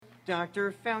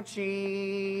Dr.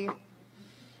 Fauci,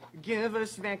 give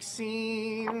us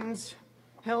vaccines.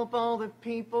 Help all the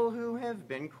people who have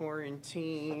been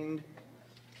quarantined.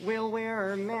 We'll wear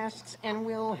our masks and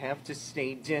we'll have to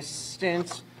stay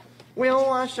distant. We'll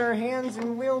wash our hands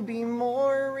and we'll be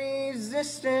more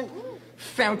resistant.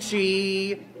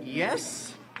 Fauci,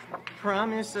 yes?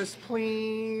 Promise us,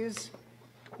 please.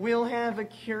 We'll have a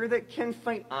cure that can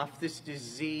fight off this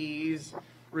disease.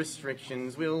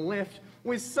 Restrictions will lift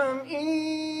with some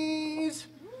ease.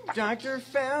 Dr.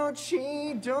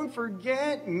 Fauci, don't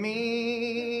forget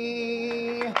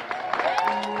me.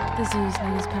 The Zoo's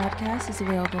News Podcast is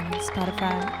available on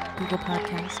Spotify, Google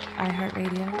Podcasts,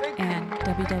 iHeartRadio, and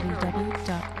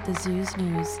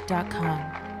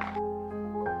www.thezoosnews.com.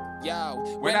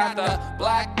 Yo, we're not the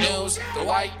black news, the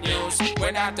white news.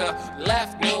 We're not the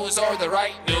left news or the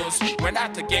right news. We're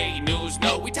not the gay news,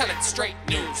 no, we tell it straight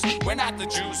news. We're not the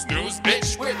Jews news,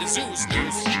 bitch, we're the Zeus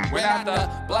news. We're not the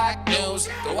black news,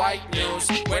 the white news.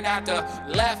 We're not the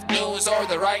left news or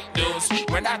the right news.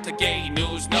 We're not the gay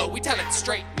news, no, we tell it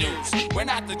straight news. We're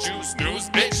not the Jews news,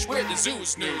 bitch, we're the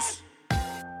Zeus news.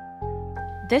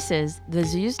 This is the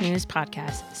Zoo's News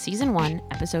Podcast, Season 1,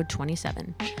 Episode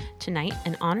 27. Tonight,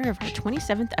 in honor of our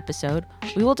 27th episode,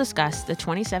 we will discuss the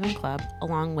 27 Club,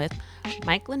 along with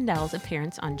Mike Lindell's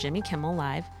appearance on Jimmy Kimmel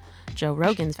Live, Joe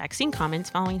Rogan's vaccine comments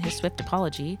following his swift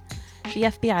apology, the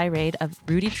FBI raid of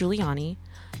Rudy Giuliani,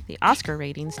 the Oscar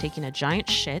ratings taking a giant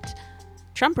shit,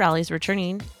 Trump rallies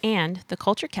returning, and the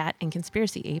Culture Cat and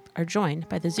Conspiracy Ape are joined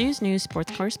by the Zoo's News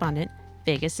sports correspondent,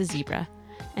 Vegas the Zebra.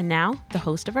 And now, the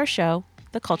host of our show,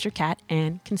 the Culture Cat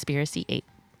and Conspiracy Ape.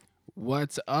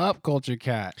 What's up, Culture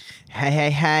Cat?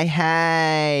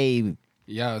 Hey.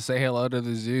 Yo, say hello to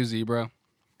the zoo, Zebra.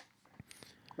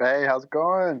 Hey, how's it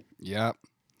going? Yep.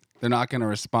 They're not going to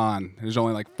respond. There's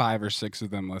only like 5 or 6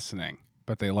 of them listening,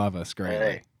 but they love us greatly.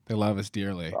 Hey. They love us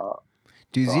dearly.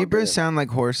 Do zebras sound like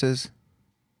horses?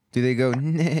 Do they go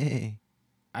nay?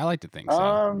 I like to think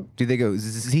so. Do they go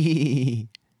z?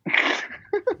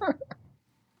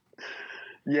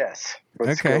 Yes.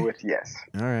 Let's Okay. go with yes.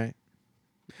 All right.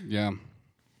 Yeah.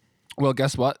 Well,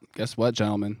 guess what? Guess what,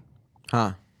 gentlemen?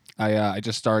 Huh. I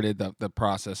just started the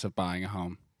process of buying a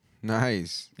home.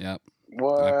 Nice. Yep.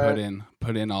 What? I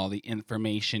put in all the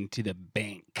information to the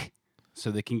bank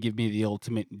so they can give me the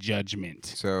ultimate judgment.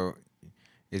 So,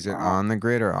 is it on the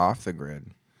grid or off the grid?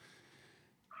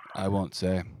 I won't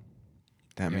say.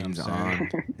 That You know means what I'm on.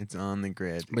 It's on the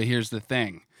grid. But here's the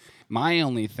thing. My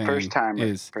only thing First timer.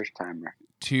 is First timer.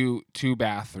 two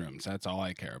bathrooms. That's all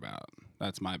I care about.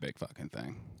 That's my big fucking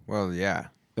thing. Well, yeah.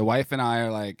 The wife and I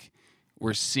are like,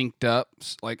 we're synced up.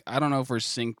 Like, I don't know if we're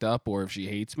synced up or if she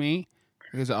hates me,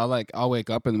 because I'll wake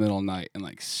up in the middle of the night and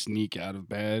like sneak out of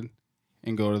bed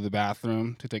and go to the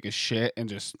bathroom to take a shit, and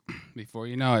just before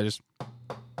you know, I just,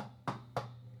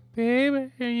 babe,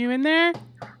 are you in there?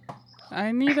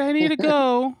 I need to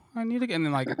go. And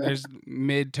then like there's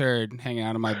mid turd hanging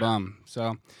out of my bum.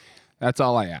 So that's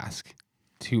all I ask.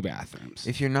 2 bathrooms.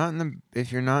 If you're not in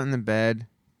the bed,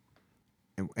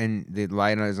 and the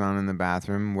light is on in the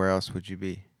bathroom, where else would you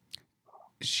be?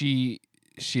 She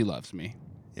loves me.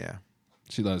 Yeah.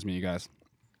 She loves me, you guys.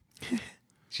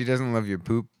 She doesn't love your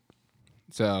poop.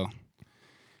 So,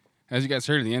 as you guys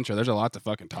heard in the intro, there's a lot to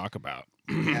fucking talk about.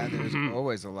 Yeah, there's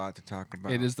always a lot to talk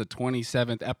about. It is the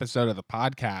 27th episode of the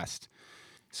podcast.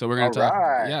 So we're gonna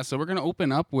Alright. Yeah, so we're gonna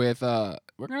open up with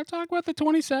we're gonna talk about the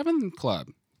 27 Club.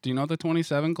 Do you know what the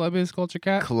 27 Club is, Culture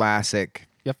Cat? Classic.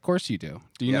 Yeah, of course you do.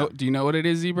 Do you Yeah. know? Do you know what it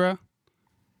is, Zebra?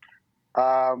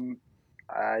 I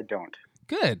don't.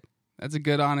 Good. That's a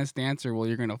good, honest answer. Well,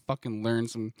 you're gonna fucking learn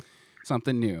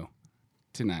something new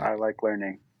tonight. I like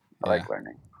learning. I like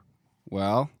learning.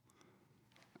 Well,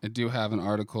 I do have an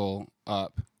article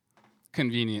up,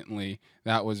 conveniently,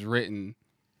 that was written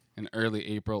in early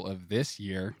April of this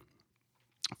year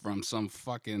from some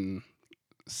website,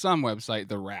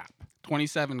 The Wrap.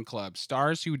 27 Club,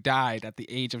 stars who died at the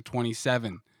age of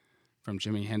 27, from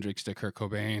Jimi Hendrix to Kurt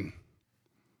Cobain.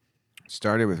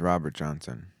 Started with Robert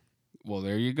Johnson. Well,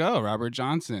 there you go, Robert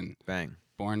Johnson. Bang.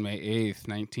 Born May 8th,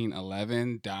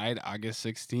 1911, died August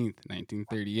 16th,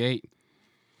 1938.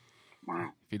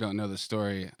 Wow. If you don't know the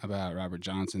story about Robert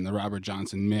Johnson, the Robert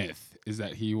Johnson myth is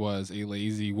that he was a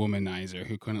lazy womanizer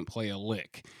who couldn't play a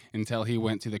lick until he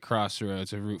went to the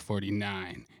crossroads of Route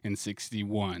 49 in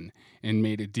 61 and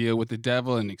made a deal with the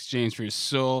devil in exchange for his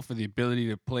soul for the ability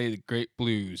to play the great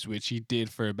blues, which he did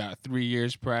for about 3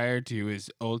 years prior to his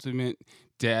ultimate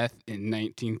death in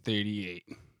 1938.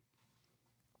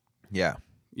 Yeah.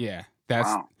 Yeah,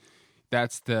 Wow.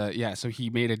 so he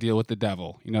made a deal with the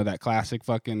devil. You know, that classic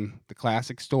the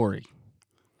classic story.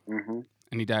 Mm-hmm.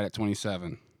 and he died at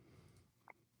 27.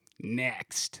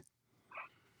 Next.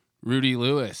 Rudy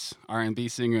Lewis, R&B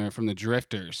singer from the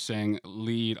Drifters, sang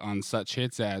lead on such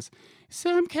hits as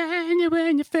Some Kind You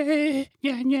When You Feel,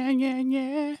 yeah, yeah, yeah,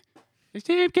 yeah.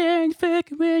 Some kind you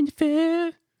fucking when you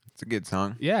feel. It's a good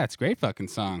song. Yeah, it's a great fucking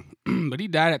song. But he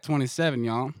died at 27,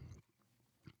 y'all.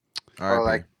 Or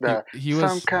like the He Some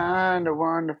was, Kind of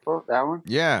Wonderful. That one?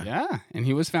 Yeah. yeah, and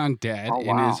he was found dead Oh, in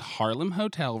wow. his Harlem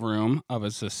hotel room of a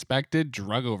suspected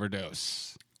drug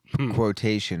overdose.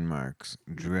 Quotation marks.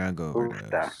 Drug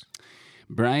overdose.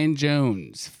 Brian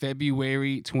Jones,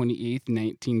 February 28th,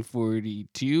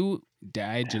 1942,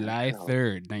 died July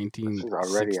 3rd, This is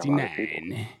already a lot of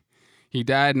 1969. He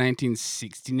died in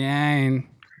 1969.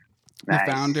 Nice.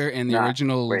 The founder and the Not-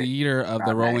 original wait, leader of the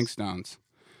not Rolling nice. Stones.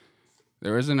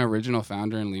 There was an original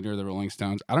founder and leader of the Rolling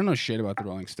Stones. I don't know shit about the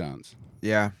Rolling Stones.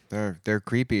 Yeah, they're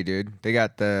creepy, dude. They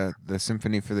got the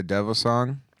Symphony for the Devil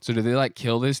song. So did they like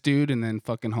kill this dude and then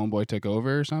fucking Homeboy took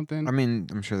over or something? I mean,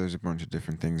 I'm sure there's a bunch of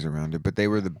different things around it, but they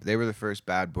were the first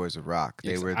bad boys of rock.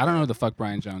 They Yes, were. I don't know who the fuck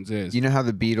Brian Jones is. You know how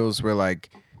the Beatles were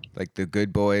like the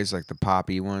good boys, like the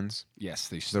poppy ones. Yes,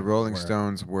 they The Rolling were.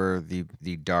 Stones were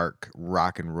the dark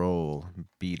rock and roll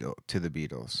Beatle to the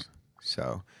Beatles.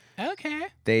 So Okay.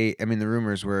 the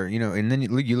rumors were, and then you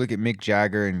look at Mick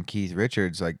Jagger and Keith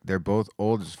Richards, like they're both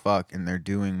old as fuck and they're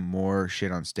doing more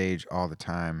shit on stage all the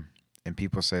time. And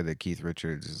people say that Keith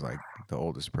Richards is like the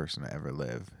oldest person to ever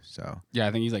live. So Yeah,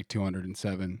 I think he's like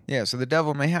 207. yeah, so the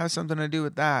devil may have something to do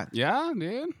with that. Yeah,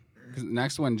 dude. 'Cause the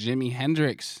next one, Jimi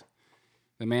Hendrix.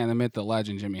 The man, the myth, the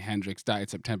legend, Jimi Hendrix died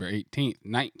September 18th,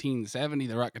 1970.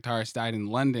 The rock guitarist died in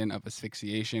London of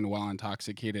asphyxiation while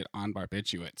intoxicated on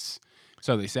barbiturates.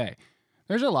 So they say.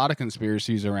 There's a lot of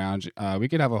conspiracies around. We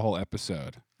could have a whole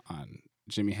episode on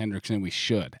Jimi Hendrix, and we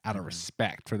should, out of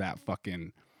respect for that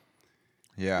fucking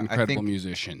Yeah, I incredible think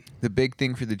musician. the big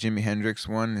thing for the Jimi Hendrix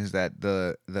one is that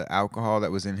the alcohol that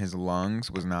was in his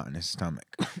lungs was not in his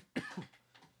stomach.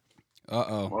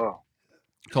 Uh-oh. Whoa.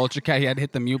 Culture Cat, he had to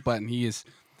hit the mute button. He's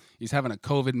having a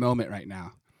COVID moment right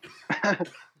now.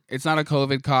 It's not a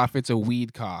COVID cough, it's a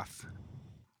weed cough.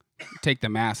 Take the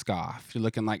mask off. You're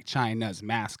looking like China's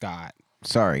mascot.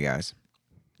 Sorry, guys.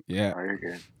 Yeah. Oh, you're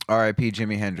good. R.I.P.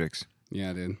 Jimi Hendrix.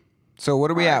 Yeah, dude. So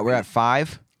what are we at? We're at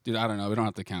 5? Dude, I don't know. We don't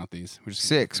have to count these. We're just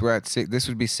 6. We're at 6. This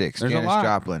would be 6. There's a Janis lot.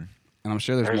 Joplin. And I'm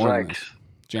sure there's There's more than like this.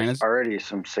 Janis? already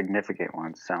some significant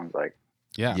ones, sounds like.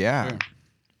 Yeah. Yeah. Sure.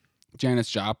 Janis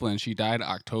Joplin, she died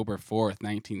October 4th,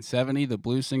 1970. The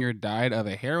blues singer died of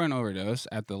a heroin overdose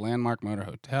at the Landmark Motor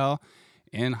Hotel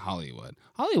in Hollywood.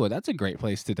 Hollywood, that's a great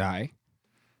place to die,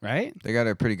 right? They got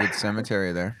a pretty good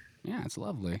cemetery there. Yeah, it's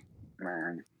lovely.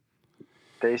 Man.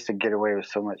 They used to get away with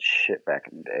so much shit back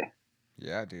in the day.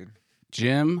 Yeah, dude.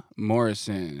 Jim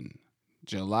Morrison,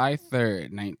 July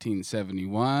 3rd,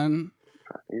 1971.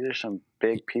 These are some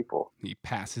big people. He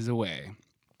passes away.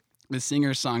 The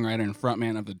singer, songwriter, and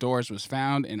frontman of The Doors was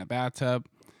found in the bathtub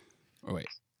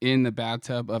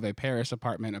of a Paris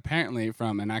apartment, apparently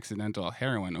from an accidental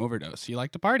heroin overdose. He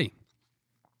liked to party.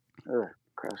 Ugh,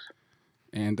 gross.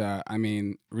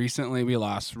 And, recently we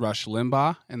lost Rush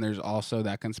Limbaugh, and there's also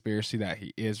that conspiracy that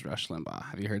he is Rush Limbaugh.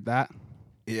 Have you heard that?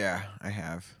 Yeah, I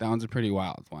have. That one's a pretty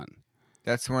wild one.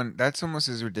 That's almost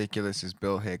as ridiculous as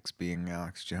Bill Hicks being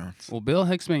Alex Jones. Well, Bill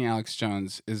Hicks being Alex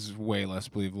Jones is way less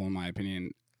believable in my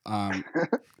opinion.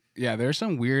 Yeah, there's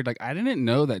some weird, I didn't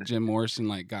know that Jim Morrison,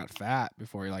 got fat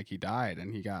before he died,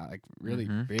 and he got, really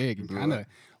big and kind of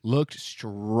looked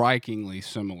strikingly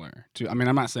similar to, I'm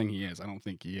not saying he is. I don't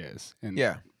think he is. And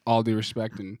Yeah. all due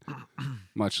respect and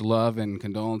much love and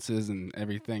condolences and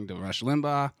everything to Rush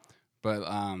Limbaugh, but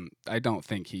I don't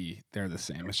think they're the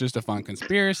same. It's just a fun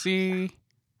conspiracy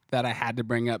that I had to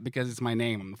bring up because it's my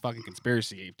name. I'm the fucking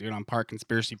conspiracy ape, dude. I'm part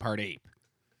conspiracy, part ape.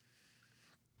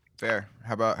 Fair.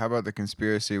 How about the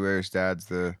conspiracy where his dad's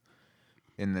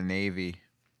in the Navy,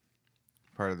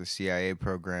 part of the CIA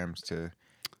programs to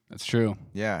That's true.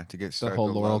 to get The started. whole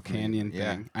Laurel love me. Canyon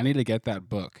Yeah. thing. I need to get that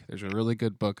book. There's a really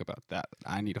good book about that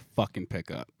I need to fucking pick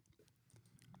up.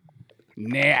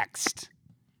 Next.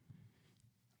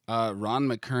 Ron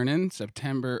McKernan,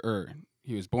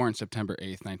 he was born September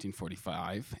 8th,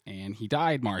 1945, and he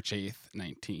died March 8th,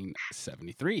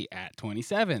 1973 at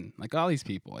 27. Like all these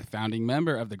people. A founding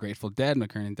member of the Grateful Dead,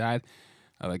 McKernan died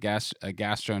of a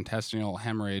gastrointestinal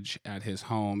hemorrhage at his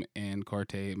home in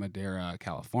Corte Madera,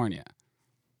 California.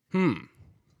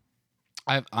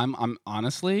 I'm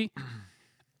honestly,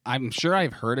 I'm sure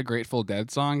I've heard a Grateful Dead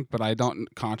song, but I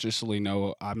don't consciously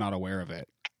know. I'm not aware of it.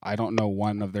 I don't know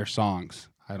one of their songs.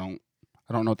 I don't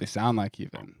know what they sound like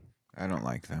even. I don't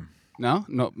like them. No,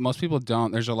 most people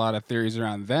don't. There's a lot of theories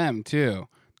around them too.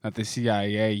 that the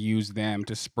CIA used them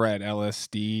to spread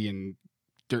LSD and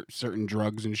certain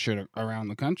drugs and shit around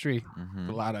the country.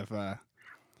 A lot of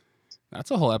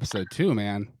that's a whole episode too,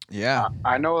 man. Yeah.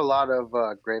 I know a lot of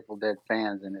Grateful Dead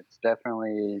fans, and it's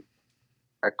definitely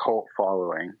a cult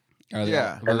following.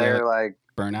 Yeah. And they're like,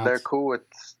 burnouts. they're cool with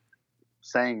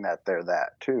saying that they're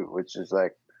that too, which is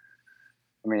like,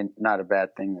 I mean, not a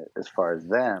bad thing as far as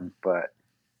them, but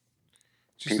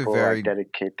Just people a very,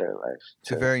 dedicate their lives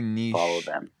it's a to very niche follow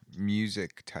them.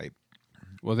 music type.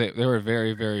 Well, they were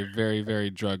very, very, very, very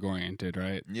drug oriented,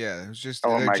 right? Yeah, it was just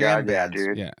Oh they're my jam God, yeah, bands.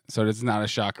 dude. Yeah. So it's not a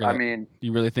shocker. I that- mean,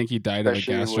 you really think he died of a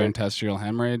especially with- gastrointestinal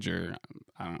hemorrhage, or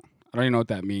I don't even know what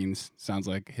that means. Sounds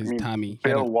like his tummy. He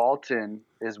had Bill a- Walton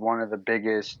is one of the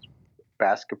biggest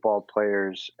basketball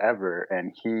players ever,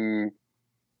 and he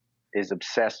is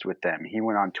obsessed with them. He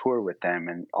went on tour with them,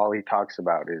 and all he talks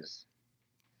about is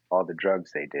all the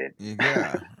drugs they did.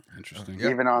 Yeah. Interesting. Yep.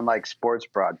 Even on like sports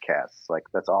broadcasts, like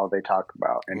that's all they talk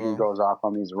about. And Well- he goes off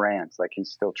on these rants like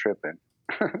he's still tripping.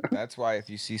 That's why if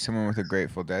you see someone with a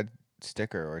Grateful Dead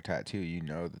sticker or tattoo, you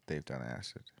know that they've done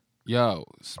acid. Yo,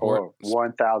 Or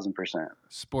 1000%.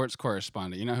 sports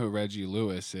correspondent. You know who Reggie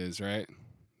Lewis is, right?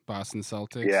 Boston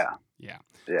Celtics. Yeah. Yeah.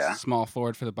 Yeah. Small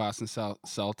forward for the Boston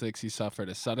Celtics. He suffered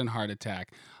a sudden heart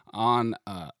attack on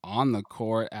the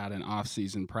court at an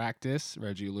off-season practice.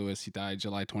 Reggie Lewis, he died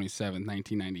July 27,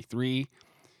 1993.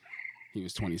 He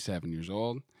was 27 years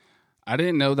old. I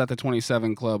didn't know that the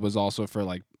 27 Club was also for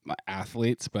like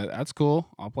athletes, but that's cool.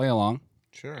 I'll play along.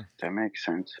 Sure. That makes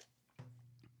sense.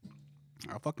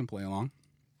 I'll fucking play along.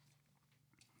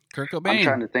 Kurt I'm Cobain.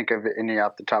 trying to think of any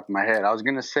off the top of my head. I was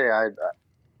going to say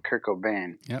Kurt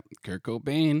Cobain. Yep, Kurt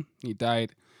Cobain. He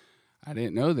died. I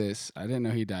didn't know this. I didn't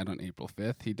know he died on April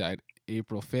 5th. He died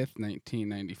April 5th,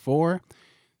 1994.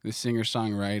 The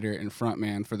singer-songwriter and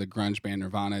frontman for the grunge band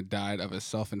Nirvana died of a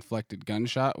self-inflicted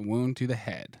gunshot wound to the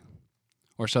head.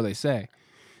 Or so they say.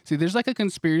 See, there's like a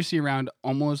conspiracy around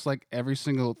almost like every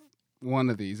single one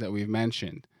of these that we've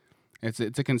mentioned. It's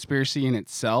a conspiracy in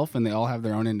itself, and they all have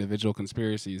their own individual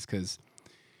conspiracies, because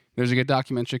there's a good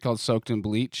documentary called Soaked in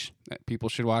Bleach that people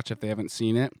should watch if they haven't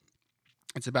seen it.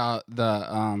 It's about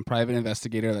the private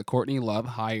investigator that Courtney Love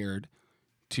hired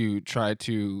to try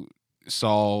to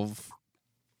solve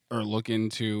or look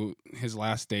into his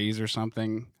last days or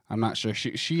something. I'm not sure.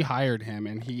 She hired him,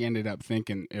 and he ended up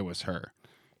thinking it was her.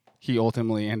 He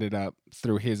ultimately ended up,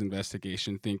 through his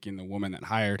investigation, thinking the woman that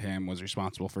hired him was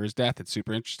responsible for his death. It's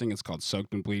super interesting. It's called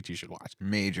Soaked in Bleach. You should watch.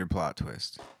 Major plot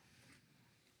twist.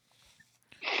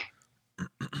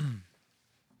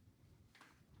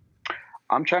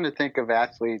 I'm trying to think of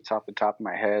athletes off the top of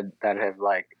my head that have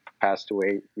like passed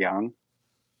away young.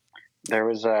 There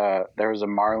was a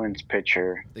Marlins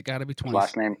pitcher. They got to be 20.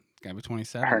 Last name Got to be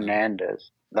 27.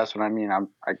 Hernandez. That's what I mean. I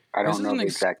This don't is know an the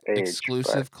exact age.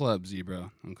 exclusive club,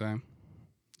 Zebra. Okay.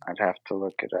 But I'd have to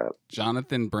look it up.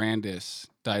 Jonathan Brandis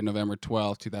died November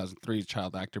 12, 2003.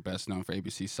 Child actor best known for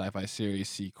ABC's sci-fi series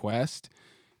Sequest.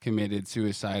 Committed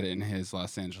suicide in his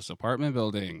Los Angeles apartment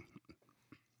building.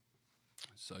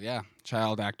 So yeah,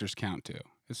 child actors count too.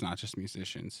 It's not just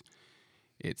musicians.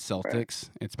 It's Celtics,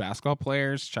 it's basketball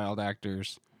players, child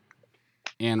actors,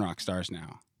 and rock stars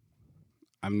now.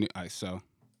 So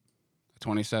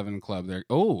 27 Club.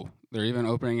 They're even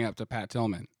opening it up to Pat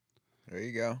Tillman. There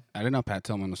you go. I didn't know Pat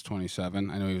Tillman was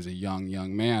 27. I know he was a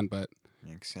young man, but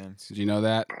Makes sense. did you know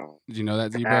that? Did you know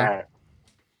that, Zebra?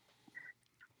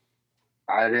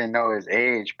 I didn't know his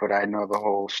age, but I know the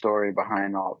whole story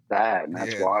behind all that, and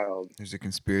that's Yeah. wild. There's a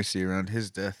conspiracy around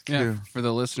his death too. Yeah, for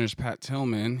the listeners, Pat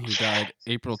Tillman, he died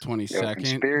April Yo, 22nd.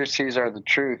 conspiracies are the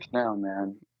truth now,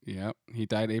 man. Yep, he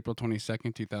died April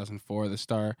 22nd, 2004. The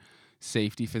star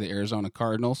safety for the Arizona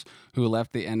Cardinals, who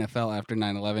left the NFL after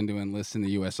 9/11 to enlist in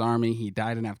the U.S. Army. He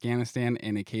died in Afghanistan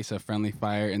in a case of friendly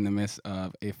fire in the midst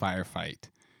of a firefight.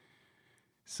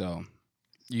 So,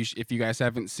 if you guys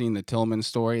haven't seen the Tillman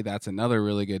story, that's another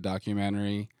really good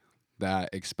documentary that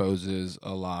exposes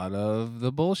a lot of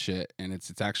the bullshit, and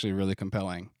it's actually really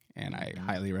compelling, and I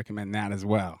highly recommend that as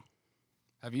well.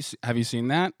 Have you seen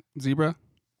that, Zebra?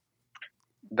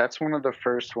 That's one of the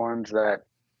first ones that,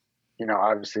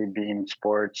 obviously being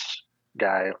sports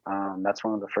guy, that's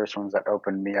one of the first ones that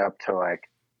opened me up to like,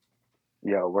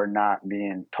 we're not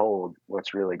being told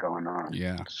what's really going on.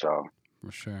 Yeah, So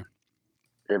for sure.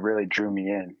 it really drew me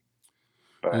in.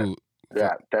 But Ooh,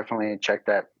 yeah, definitely check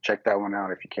that one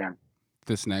out if you can.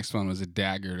 this next one was a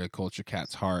dagger to Culture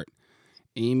Cat's heart.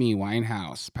 Amy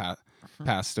Winehouse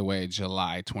passed away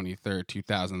July 23rd,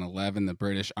 2011. The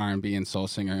British R&B and soul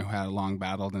singer who had long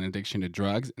battled an addiction to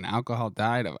drugs and alcohol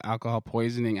died of alcohol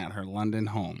poisoning at her London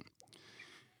home.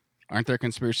 Aren't there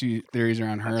conspiracy theories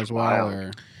around her That's as well? wild.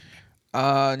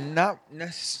 Or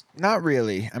Not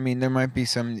really. I mean, there might be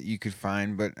some that you could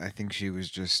find, but I think she was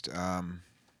just I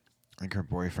think her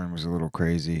boyfriend was a little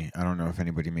crazy. I don't know if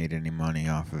anybody made any money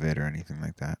off of it or anything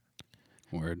like that.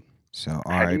 word? So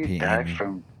How do you R.I.P. die Amy.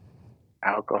 from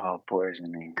alcohol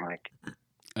poisoning? Like,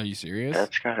 Are you serious?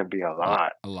 that's got to be a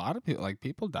lot. A lot of people, like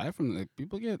people die from. Like,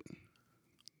 people get.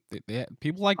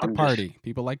 People like to I'm just- party.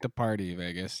 People like to party.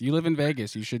 Vegas. You live in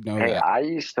Vegas. You should know Hey, that. I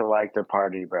used to like to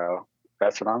party, bro.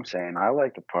 That's what I'm saying. I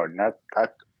like to party.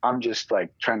 I'm just like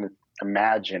trying to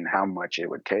imagine how much it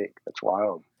would take. That's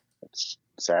wild. It's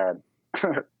sad.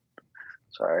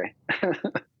 Sorry.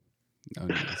 No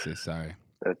need to say sorry.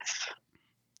 That's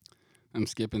I'm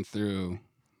skipping through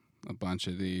a bunch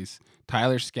of these.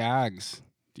 Tyler Skaggs.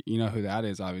 You know who that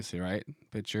is, obviously, right?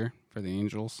 Pitcher for the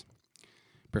Angels.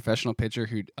 Professional pitcher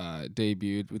who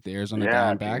debuted with the Arizona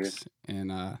Yeah, Diamondbacks in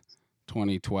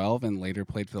 2012 and later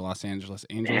played for the Los Angeles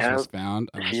Angels. Yeah, Was found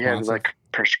he had unresponsive. like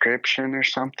prescription or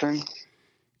something.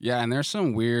 Yeah, and there's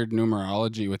some weird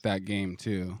numerology with that game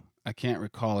too. I can't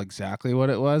recall exactly what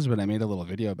it was, but I made a little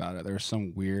video about it. There was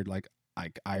some weird, like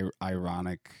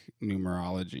ironic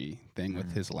numerology thing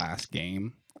with his last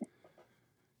game.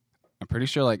 I'm pretty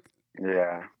sure, like,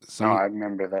 Yeah. some, No, I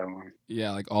remember that one.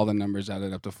 yeah, like all the numbers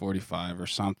added up to 45 or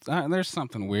something. There's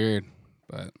something weird,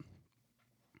 but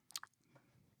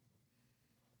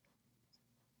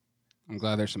I'm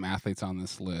glad there's some athletes on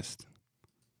this list.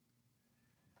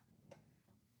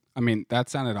 I mean, that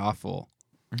sounded awful.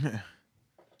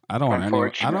 I don't want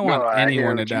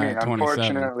anyone to die at 27.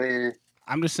 Unfortunately,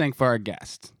 I'm just saying for our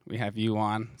guest, we have you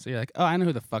on, so you're like, oh, I know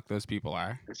who the fuck those people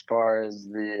are. as far as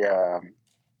the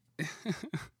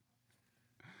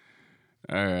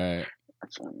All right,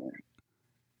 that's what I mean.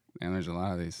 and there's a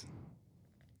lot of these.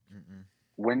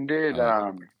 When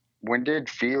did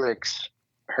Felix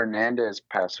Hernandez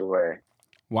pass away?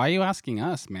 Why are you asking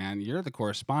us, man? You're the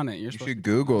correspondent. You're You supposed should to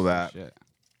Google post this that.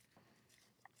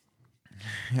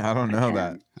 shit. I don't know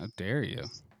that. How dare you?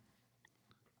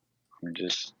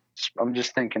 I'm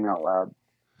just thinking out loud.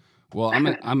 Well, I'm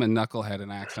a knucklehead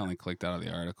and I accidentally clicked out of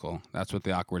the article. That's what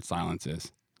the awkward silence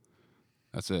is.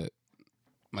 That's it.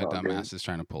 My It's all dumb good. ass is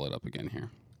trying to pull it up again here.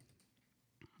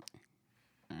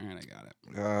 All right, I got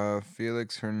it.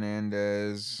 Felix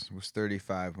Hernandez was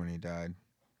 35 when he died.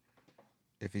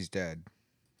 If he's dead.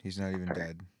 He's not even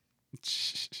dead.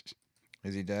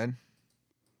 Is he dead?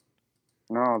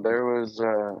 No, there was.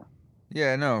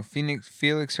 Yeah, no.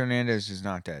 Felix Hernandez is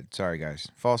not dead. Sorry, guys.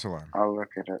 False alarm. I'll look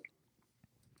at it.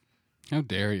 How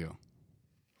dare you?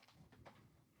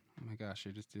 Oh my gosh,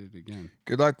 I just did it again.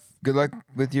 Good luck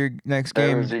with your next There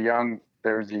game. was a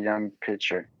young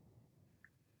pitcher.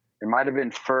 It might have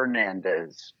been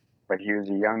Fernandez, but he was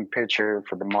a young pitcher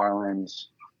for the Marlins.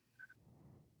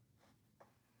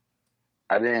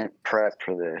 I didn't prep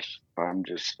for this, but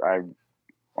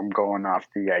I'm going off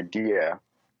the idea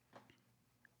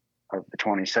of the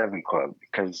 27 Club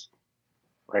because,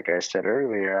 like I said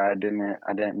earlier, I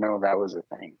didn't know that was a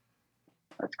thing.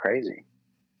 That's crazy.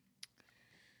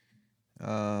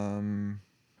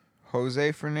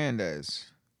 Jose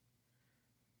Fernandez.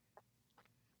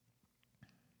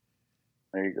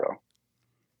 There you go.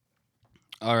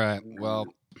 All right. Well,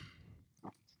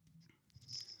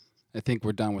 I think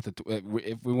we're done with it.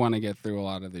 If we want to get through a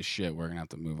lot of this shit, we're going to have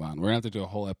to move on. We're going to have to do a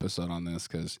whole episode on this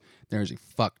because there's a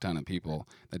fuck ton of people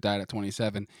that died at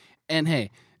 27. And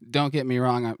hey, don't get me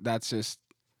wrong. That's just,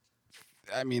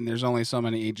 I mean, there's only so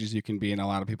many ages you can be, and a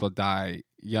lot of people die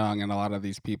young, and a lot of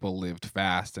these people lived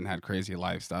fast and had crazy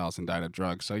lifestyles and died of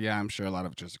drugs. So yeah, I'm sure a lot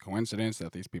of it's just a coincidence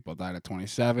that these people died at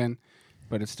 27,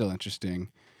 but it's still interesting.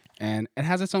 And it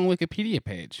has its own Wikipedia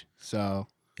page. So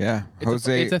Yeah, it's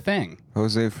a thing.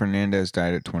 Jose Fernandez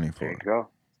died at There 24. you go.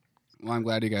 Well, I'm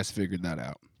glad you guys figured that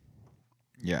out.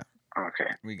 Yeah,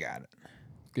 Okay. we got it.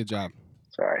 Good job.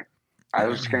 Sorry. I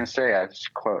was just going to say I was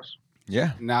close.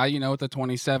 Yeah. Now you know what the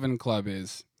 27 Club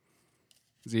is,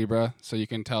 Zebra, so you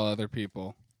can tell other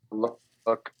people. Look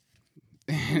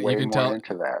You way can more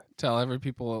into that. tell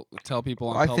people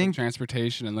on I public think-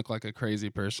 transportation and look like a crazy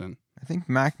person. I think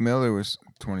Mac Miller was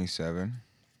 27.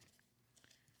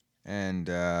 And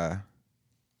there's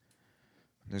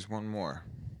one more.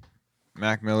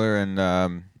 Mac Miller and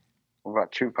What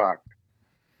about Tupac?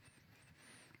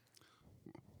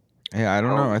 yeah, I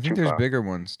don't know. I think there's Tupac. bigger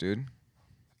ones, dude.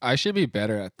 I should be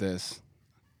better at this.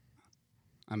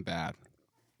 I'm bad.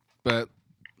 But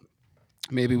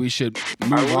maybe we should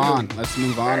move on. Let's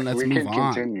move on. Let's we move can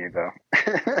on. continue though.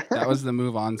 That was the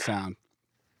move on sound.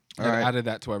 All I've right. added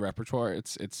that to our repertoire.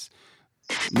 It's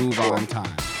move on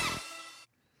time.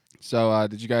 So,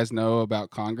 did you guys know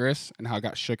about Congress and how it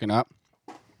got shooken up?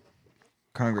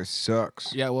 Congress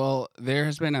sucks. Yeah, well, there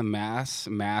has been a mass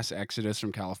exodus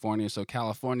from California. So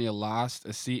California lost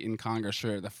a seat in Congress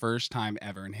for the first time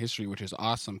ever in history, which is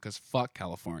awesome because fuck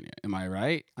California. Am I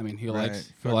right? I mean, who Right.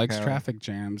 likes Fuck Cali. traffic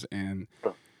jams and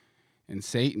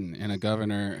Satan and a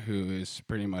governor who is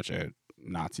pretty much a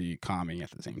Nazi commie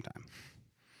at the same time.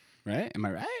 Right? Am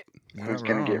I right? You're Who's not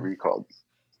gonna get wrong. recalled?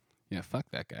 Yeah, fuck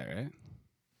that guy, right?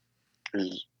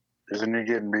 Isn't he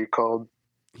getting recalled?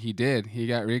 He did. He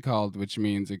got recalled, which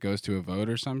means it goes to a vote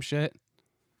or some shit.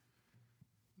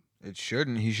 It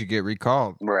shouldn't. He should get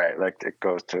recalled. Right, like it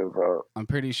goes to a vote. I'm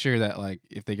pretty sure that like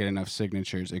if they get enough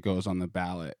signatures, it goes on the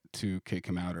ballot to kick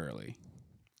him out early.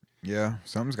 Yeah,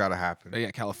 something's got to happen. But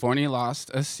yeah, California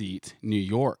lost a seat. New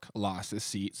York lost a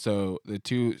seat. So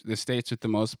the states with the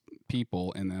most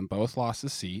people in them both lost a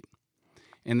seat.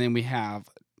 And then we have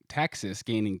Texas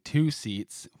gaining 2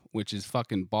 seats, which is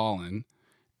fucking ballin'.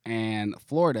 And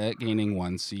Florida gaining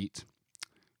 1 seat.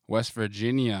 West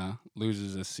Virginia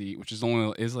loses a seat, which is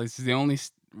the only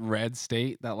red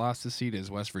state that lost a seat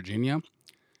is West Virginia.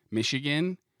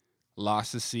 Michigan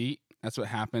lost a seat. That's what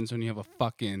happens when you have a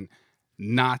fucking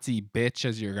Nazi bitch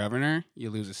as your governor.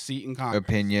 You lose a seat in Congress.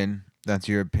 Opinion. That's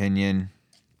your opinion.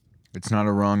 It's not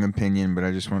a wrong opinion, but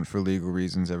I just want for legal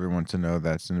reasons everyone to know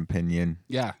that's an opinion.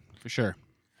 Yeah, for sure.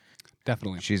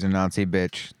 Definitely. She's a Nazi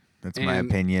bitch. That's my And-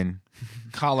 opinion.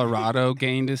 Colorado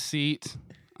gained a seat,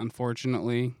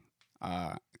 unfortunately,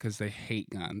 because they hate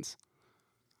guns.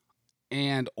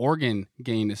 And Oregon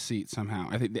gained a seat somehow.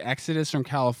 I think the exodus from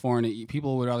California,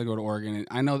 people would rather go to Oregon. And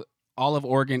I know all of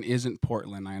Oregon isn't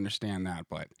Portland. I understand that,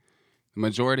 but the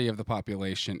majority of the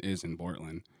population is in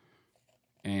Portland.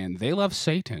 And they love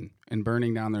Satan and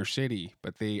burning down their city,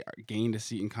 but they gained a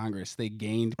seat in Congress. They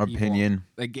gained people. Opinion.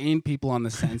 They gained people on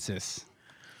the census.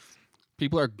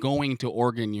 People are going to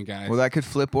Oregon, you guys. Well, that could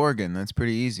flip Oregon. That's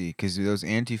pretty easy because those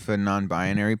Antifa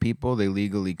non-binary people, they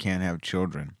legally can't have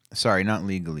children. Sorry, not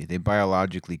legally. They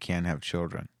biologically can't have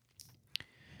children.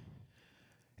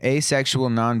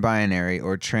 Asexual, non-binary,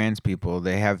 or trans people,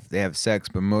 they have sex,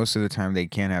 but most of the time they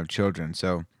can't have children.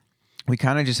 So we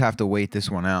kind of just have to wait this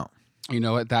one out. You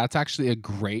know what? That's actually a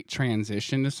great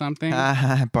transition to something.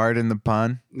 Pardon the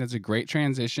pun. That's a great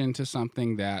transition to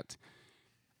something that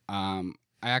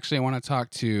I actually want to talk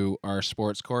to our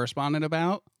sports correspondent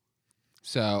about.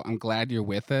 So I'm glad you're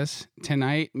with us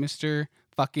tonight, Mr.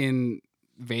 fucking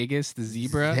Vegas, the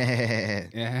zebra.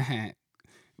 Yeah.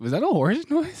 Was that a horse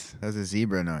noise? That was a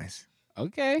zebra noise.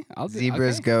 Okay.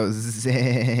 Zebras go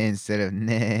zeh instead of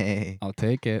nay. I'll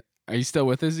take it. Are you still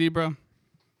with us, zebra?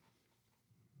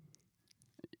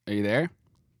 Are you there?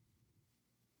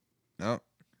 Nope.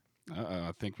 Uh-oh,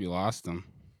 I think we lost him.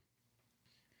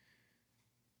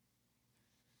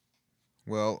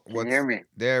 Well, Can you hear me?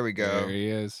 There we go. There he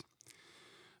is.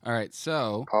 All right,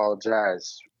 so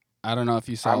Apologize. I don't know if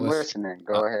you saw I'm this. listening.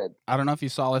 Go ahead. I don't know if you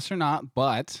saw this or not,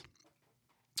 but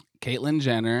Kaitlyn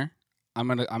Jenner. I'm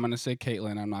gonna say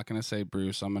Kaitlyn. I'm not gonna say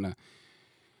Bruce. I'm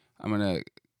gonna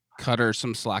cut her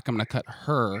some slack. I'm gonna cut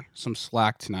her some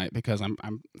slack tonight because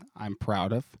I'm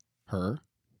proud of her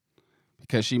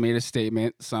because she made a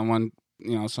statement. Someone,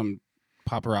 some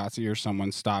paparazzi or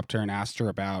someone stopped her and asked her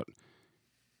about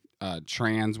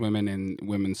trans women in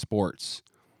women's sports.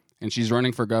 And she's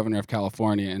running for governor of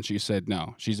California, and she said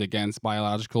no. She's against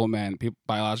biological men,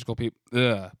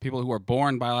 people who are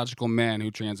born biological men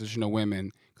who transition to women,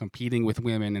 competing with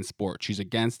women in sports. She's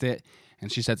against it,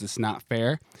 and she says it's not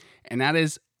fair. And that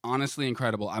is honestly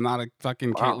incredible. I'm not a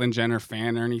fucking Kaitlyn Jenner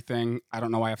fan or anything. I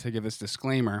don't know why I have to give this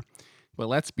disclaimer, but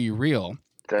let's be real.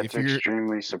 That's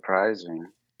extremely surprising.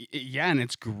 Yeah, and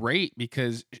it's great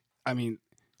because, I mean,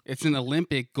 it's an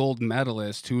Olympic gold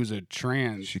medalist who's a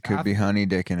trans. She could be honey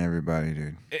dicking everybody,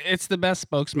 dude. It's the best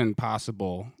spokesman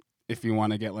possible if you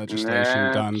want to get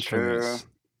legislation done for this.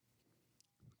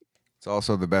 It's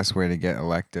also the best way to get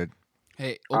elected.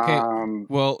 Hey, okay.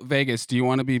 Well, Vegas, do you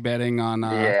want to be betting on?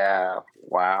 Yeah.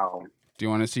 Wow. Do you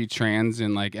want to see trans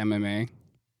in like MMA?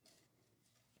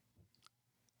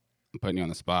 I'm putting you on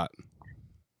the spot.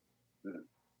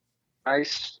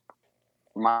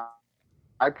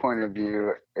 My point of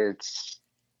view, it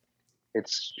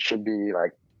should be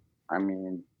like,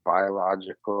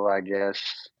 biological, I guess.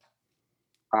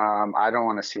 I don't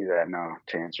want to see that. No,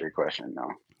 to answer your question, no.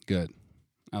 Good.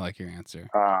 I like your answer.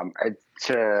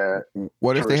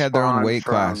 What if they had their own weight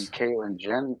class? Kaitlyn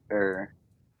Jenner.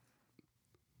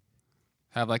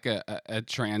 Have like a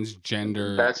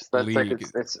transgender That's league. like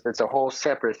it's a whole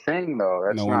separate thing though.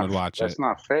 That's no one would watch it. That's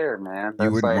not fair, man. You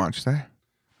That's wouldn't watch that?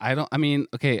 I don't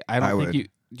think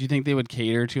Do you think they would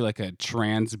cater to like a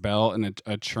trans belt and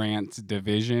a trans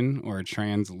division or a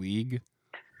trans league?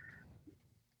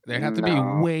 There'd have to be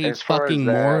way As far as fucking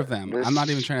more of them. this I'm not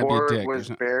even trying to be a sport dick. was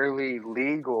barely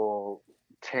legal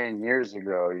 10 years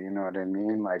ago. You know what I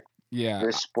mean? Like, Yeah.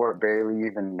 this sport barely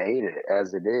even made it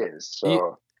as it is.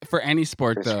 So for any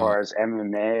sport, as though. far as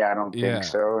MMA, I don't think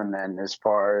so. And then as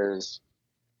far as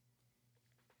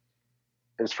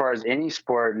any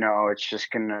sport, no, it's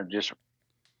just gonna just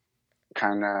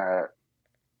kind of.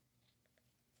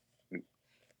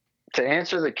 To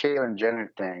answer the Kaitlyn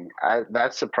Jenner thing,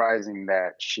 that's surprising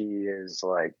that she is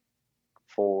like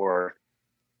for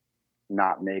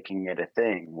not making it a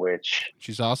thing, which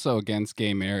she's also against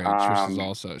gay marriage.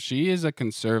 She is a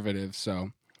conservative,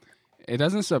 so it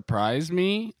doesn't surprise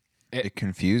me. It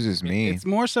confuses me. It's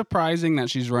more surprising that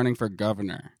she's running for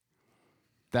governor.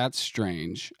 That's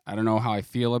strange. I don't know how I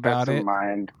feel about it.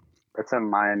 That's a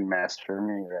mind mess for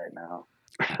me right now.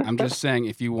 I'm just saying,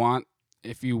 if you want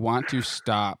to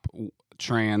stop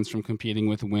trans from competing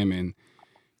with women,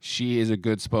 she is a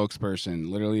good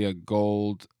spokesperson. Literally a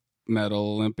gold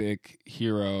medal Olympic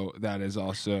hero that is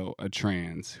also a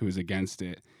trans who is against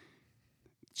it.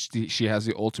 She has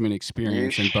the ultimate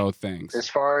experience in both things. As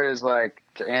far as like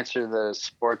to answer the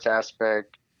sports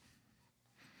aspect,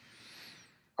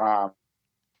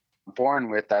 born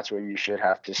with, that's what you should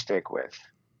have to stick with.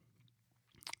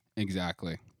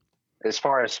 Exactly. As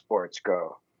far as sports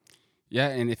go. Yeah,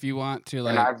 and if you want to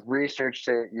like, and I've researched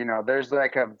it, there's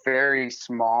like a very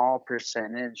small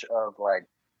percentage of like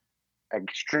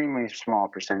extremely small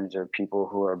percentage of people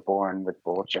who are born with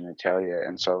bull genitalia.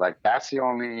 And so like, that's the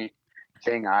only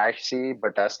thing I see,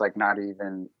 but that's like not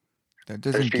even, that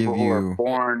doesn't there's people give who you are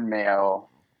born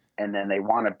male and then they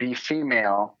want to be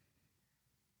female,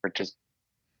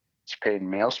 participate in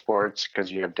male sports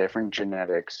because you have different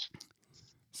genetics.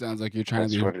 Sounds like you're trying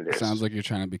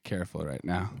to be careful right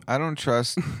now. I don't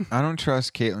trust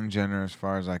Kaitlyn Jenner as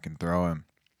far as I can throw him,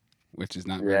 which is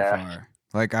not very far.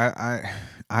 Like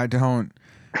I don't.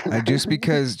 Just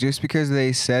because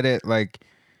they said it, like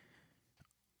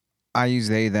I use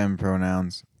they them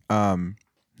pronouns,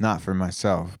 not for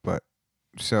myself, but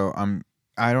so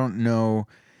I don't know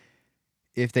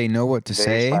if they know what to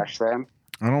say. Them?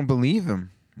 I don't believe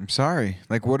them. I'm sorry.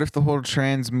 Like, what if the whole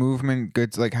trans movement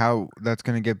gets, like, how that's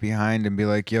going to get behind and be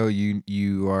like, yo,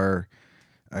 you are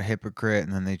a hypocrite,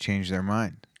 and then they change their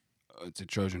mind? It's a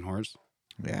Trojan horse.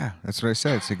 Yeah, that's what I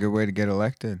said. It's a good way to get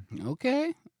elected.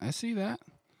 Okay, I see that.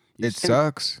 It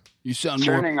sucks. You sound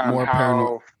more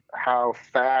paranoid. How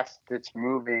fast it's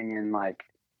moving, and, like,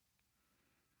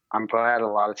 I'm glad a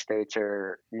lot of states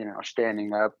are,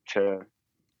 standing up to...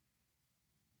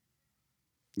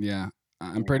 Yeah.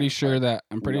 I'm pretty sure that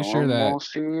we'll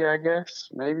see, I guess,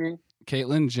 maybe.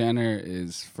 Kaitlyn Jenner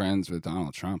is friends with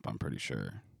Donald Trump, I'm pretty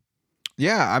sure.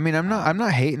 Yeah, I mean, I'm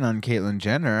not hating on Kaitlyn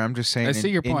Jenner. I'm just saying I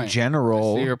see your point. In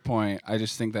general. I see your point. I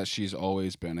just think that she's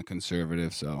always been a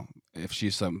conservative, so if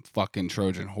she's some fucking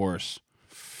Trojan horse.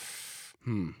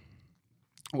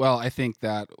 Well, I think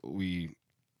that we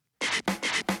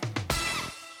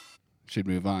should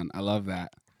move on. I love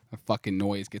that. A fucking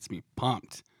noise gets me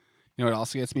pumped. You know what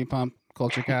also gets me pumped?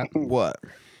 Culture Cat? What?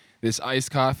 This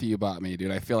iced coffee you bought me,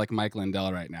 dude. I feel like Mike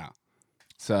Lindell right now.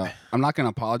 So I'm not going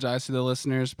to apologize to the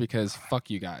listeners because fuck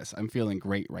you guys. I'm feeling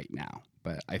great right now,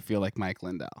 but I feel like Mike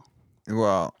Lindell.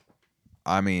 Well,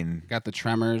 I mean... Got the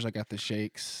tremors, I got the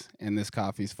shakes, and this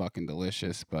coffee's fucking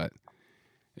delicious, but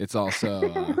it's also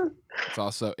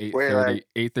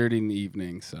 8:30 in the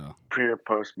evening, so... Pre or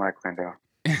post Mike Lindell.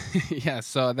 Yeah,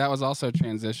 so that was also a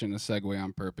transition, a segue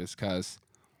on purpose, because...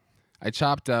 I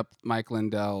chopped up Mike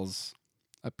Lindell's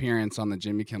appearance on the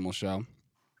Jimmy Kimmel show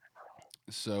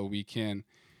so we can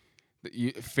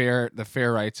the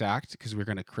Fair Rights Act, because we're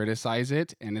going to criticize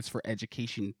it, and it's for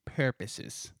education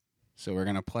purposes. So we're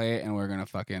going to play it, and we're going to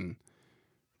fucking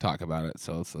talk about it.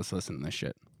 So let's listen to this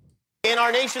shit. In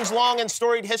our nation's long and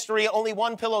storied history, only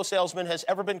one pillow salesman has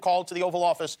ever been called to the Oval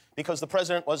Office because the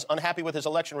president was unhappy with his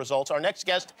election results. Our next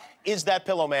guest is that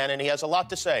pillow man, and he has a lot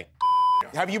to say.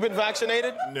 Have you been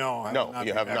vaccinated? No,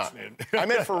 you have not. I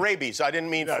meant for rabies. I didn't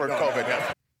mean for COVID.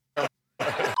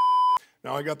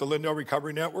 Now I got the Lindell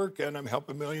Recovery Network, and I'm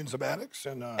helping millions of addicts.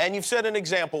 And you've set an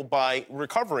example by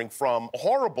recovering from a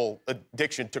horrible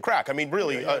addiction to crack. I mean,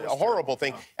 really, a horrible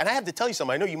thing. And I have to tell you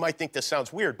something. I know you might think this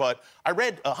sounds weird, but I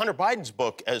read Hunter Biden's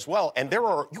book as well, and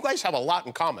you guys have a lot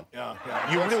in common.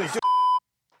 Yeah. You really do.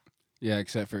 Yeah,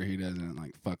 except for he doesn't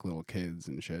like fuck little kids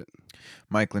and shit.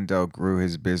 Mike Lindell grew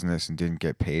his business and didn't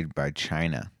get paid by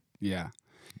China. Yeah.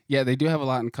 Yeah, they do have a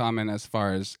lot in common as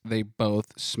far as they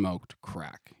both smoked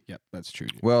crack. Yep, that's true.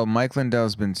 Well, Mike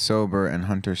Lindell's been sober and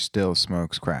Hunter still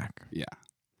smokes crack. Yeah.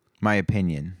 My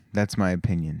opinion. That's my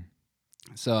opinion.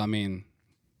 So, I mean,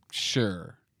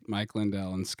 sure, Mike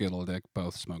Lindell and Skittle Dick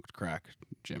both smoked crack,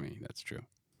 Jimmy. That's true.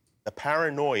 The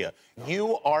paranoia.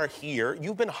 You are here.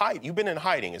 You've been in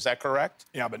hiding. Is that correct?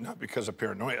 Yeah, but not because of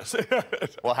paranoia.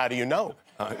 Well, how do you know?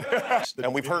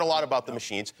 And we've heard a lot about the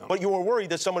machines, but you were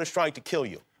worried that someone is trying to kill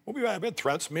you. Well, I've had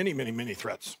threats, many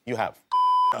threats. You have.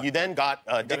 You then got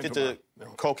addicted to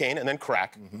cocaine and then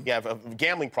crack. You have a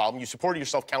gambling problem. You supported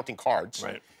yourself counting cards.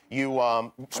 Right. You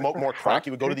smoked more crack.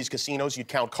 You would go to these casinos. You'd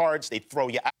count cards. They'd throw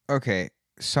you out. Okay,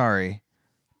 sorry.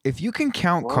 If you can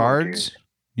count cards,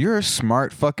 you're a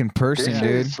smart fucking person,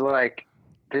 dude.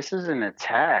 This is an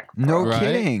attack. No Right,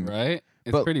 kidding. Right?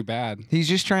 It's But pretty bad. He's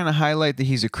just trying to highlight that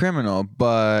he's a criminal,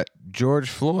 but George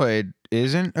Floyd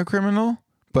isn't a criminal.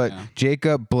 But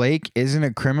Jacob Blake isn't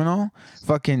a criminal.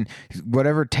 Fucking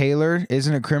whatever Taylor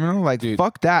isn't a criminal. Like, Dude.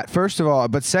 fuck that, first of all.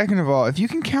 But second of all, if you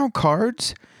can count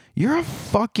cards, you're a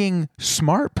fucking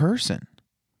smart person.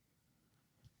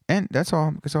 And that's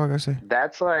all. That's all I gotta say.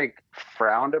 That's like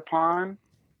frowned upon,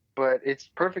 but it's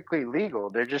perfectly legal.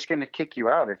 They're just going to kick you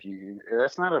out if you.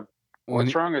 That's not a.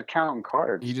 What's wrong with counting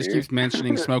cards? He just dude? keeps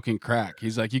mentioning smoking crack.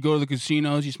 He's like, you go to the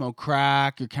casinos, you smoke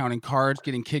crack, you're counting cards,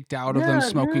 getting kicked out of them,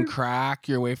 smoking crack.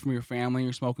 You're away from your family,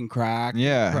 you're smoking crack.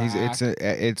 Yeah, crack,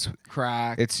 it's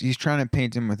crack. he's trying to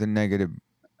paint him with a negative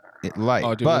light.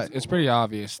 Oh, dude, but it's pretty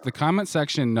obvious. The comment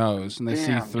section knows, and they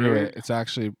see through it. It's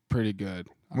actually pretty good.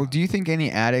 well, do you think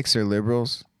any addicts are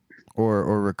liberals,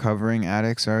 or recovering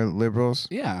addicts are liberals?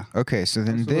 Yeah. Okay, so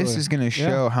then this Absolutely. is going to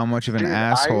show how much of an Dude,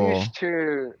 asshole. I used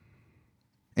to.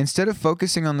 Instead of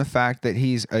focusing on the fact that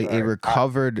he's a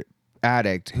recovered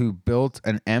addict who built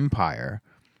an empire,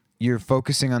 you're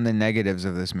focusing on the negatives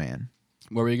of this man.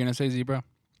 What were you gonna say, Zebra?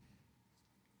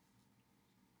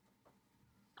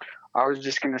 I was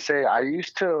just gonna say I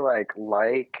used to like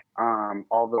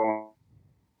all the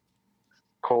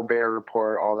Colbert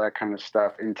Report, all that kind of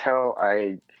stuff until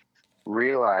I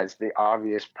realized the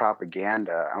obvious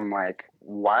propaganda. I'm like,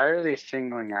 why are they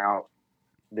singling out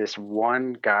this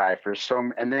one guy for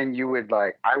and then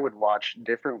I would watch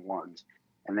different ones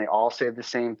and they all say the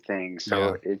same thing.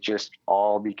 So it just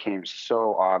all became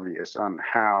so obvious on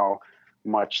how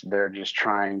much they're just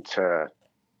trying to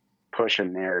push a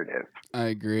narrative. I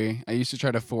agree. I used to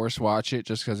try to force watch it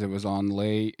just because it was on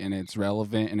late and it's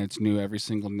relevant and it's new every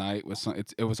single night.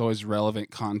 It was always relevant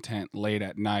content late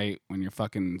at night when you're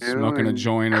fucking smoking a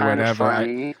joint or whatever.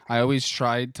 I always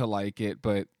tried to like it,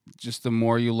 but just the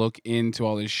more you look into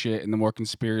all this shit and the more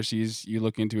conspiracies you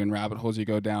look into and rabbit holes you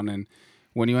go down, and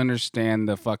when you understand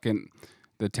the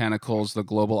tentacles, the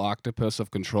global octopus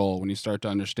of control, when you start to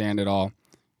understand it all,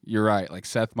 you're right. Like,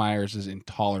 Seth Meyers is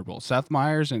intolerable. Seth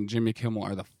Meyers and Jimmy Kimmel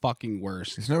are the fucking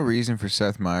worst. There's no reason for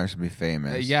Seth Meyers to be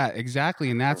famous. Yeah, exactly.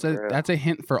 And that's a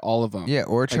hint for all of them. Yeah,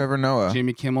 or Trevor Noah.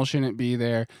 Jimmy Kimmel shouldn't be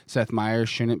there. Seth Meyers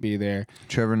shouldn't be there.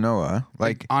 Trevor Noah.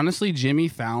 Like, honestly, Jimmy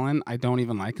Fallon, I don't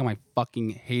even like him. I fucking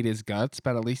hate his guts,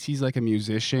 but at least he's like a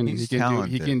musician. He's he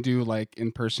talented. can do like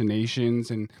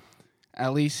impersonations, and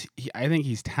at least I think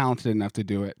he's talented enough to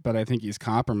do it, but I think he's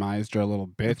compromised or a little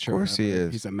bitch. Of course he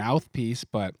is. He's a mouthpiece,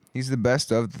 but he's the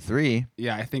best of the three.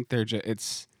 yeah, I think they're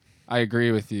just. I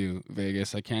agree with you,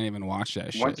 Vegas. I can't even watch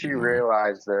that shit. Once you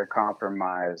realize they're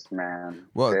compromised, man,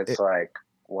 it's like,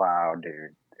 wow,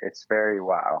 dude. It's very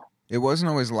wow. It wasn't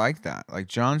always like that. Like,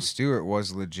 Jon Stewart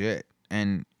was legit,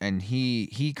 and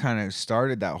he kind of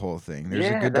started that whole thing. There's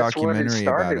a good documentary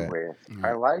about it. With.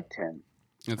 I liked him.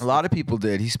 A lot of people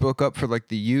did. He spoke up for like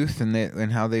the youth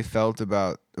and how they felt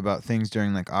about things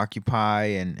during like Occupy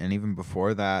and even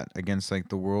before that against like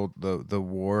the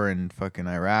war in fucking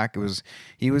Iraq.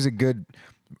 He was a good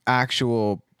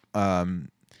actual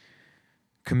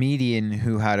comedian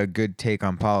who had a good take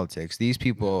on politics. These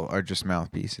people are just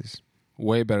mouthpieces.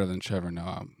 Way better than Trevor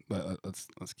Noah. But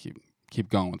let's keep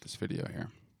going with this video here.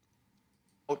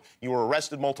 You were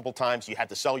arrested multiple times. You had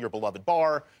to sell your beloved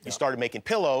bar. You started making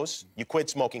pillows. You quit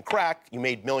smoking crack. You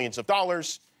made millions of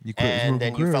dollars. And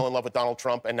then you fell in love with Donald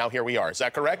Trump, and now here we are. Is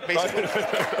that correct, basically?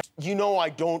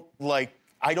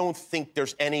 I don't think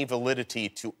there's any validity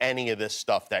to any of this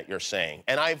stuff that you're saying.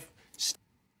 And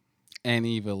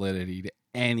any validity to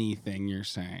anything you're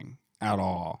saying at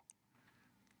all.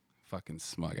 Fucking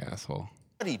smug asshole.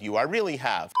 Studied you. I really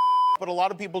have. But a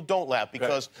lot of people don't laugh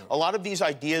because a lot of these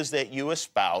ideas that you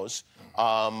espouse,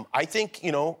 I think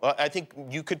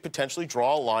you could potentially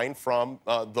draw a line from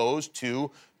those to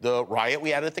the riot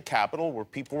we had at the Capitol where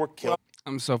people were killed.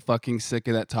 I'm so fucking sick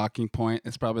of that talking point.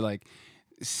 It's probably like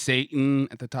Satan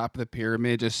at the top of the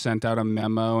pyramid just sent out a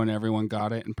memo and everyone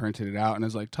got it and printed it out and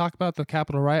was like, talk about the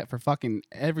Capitol riot for fucking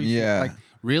everything. Yeah. Like,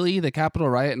 really? The Capitol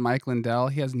riot and Mike Lindell?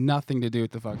 He has nothing to do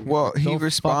with the fucking. Well, he Go fuck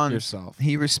responds. yourself.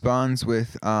 He responds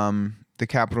with the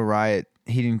Capitol riot.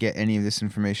 He didn't get any of this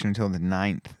information until the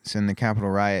 9th. So then the Capitol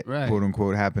riot, Right. quote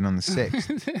unquote, happened on the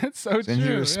 6th. It's so Then true.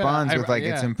 he responds Yeah, with like,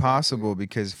 it's impossible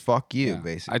because fuck you, Yeah.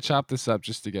 basically. I chopped this up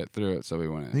just to get through it, so we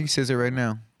went I think he says it right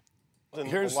now. A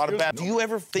lot of bad. Do you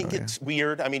ever think it's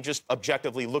weird? I mean, just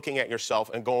objectively looking at yourself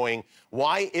and going,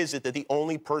 why is it that the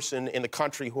only person in the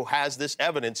country who has this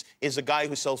evidence is a guy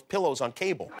who sells pillows on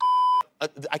cable?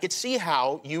 I could see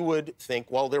how you would think,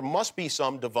 well, there must be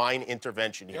some divine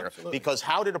intervention here. Absolutely. Because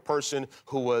how did a person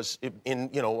who was in,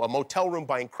 a motel room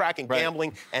buying crack and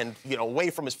gambling and, away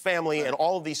from his family and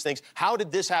all of these things, how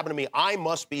did this happen to me? I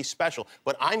must be special.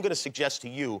 But I'm going to suggest to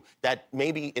you that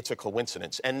maybe it's a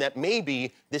coincidence and that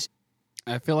maybe this.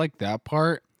 I feel like that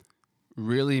part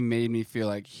really made me feel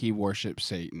like he worships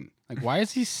Satan. Like, why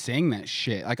is he saying that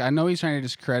shit? Like, I know he's trying to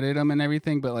discredit him and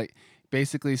everything, but like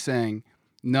basically saying,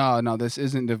 no, this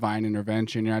isn't divine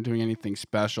intervention. You're not doing anything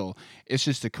special. It's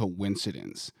just a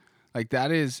coincidence. Like,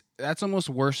 that's almost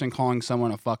worse than calling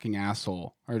someone a fucking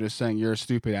asshole or just saying you're a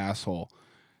stupid asshole.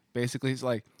 Basically, it's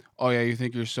like, oh yeah, you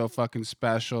think you're so fucking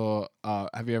special.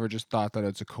 Have you ever just thought that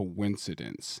it's a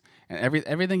coincidence? And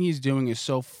everything he's doing is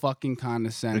so fucking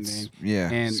condescending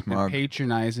and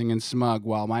patronizing and smug,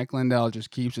 while Mike Lindell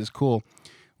just keeps his cool,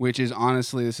 which is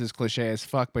honestly, this is cliche as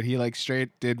fuck, but he like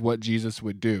straight did what Jesus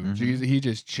would do. Mm-hmm. He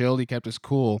just chilled, he kept his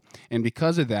cool, and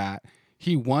because of that,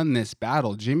 he won this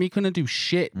battle. Jimmy couldn't do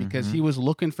shit because he was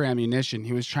looking for ammunition.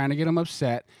 He was trying to get him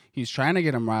upset. He's trying to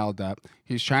get him riled up.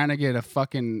 He's trying to get a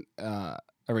fucking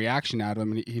a reaction out of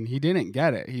him, and he didn't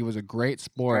get it. He was a great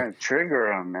sport. Trying to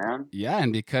trigger him, man. Yeah,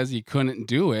 and because he couldn't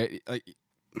do it, like,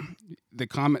 the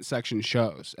comment section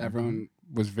shows. Everyone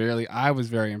was I was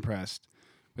very impressed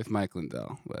with Mike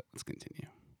Lindell, but let's continue.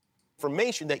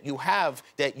 Information that you have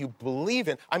that you believe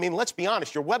in. I mean, let's be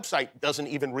honest, your website doesn't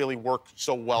even really work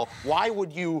so well. Why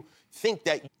would you think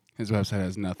that His website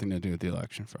has nothing to do with the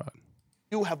election fraud.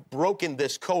 you have broken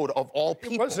this code of all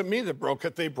people? It wasn't me that broke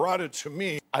it. They brought it to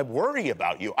me. I worry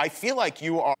about you. I feel like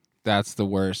you are. That's the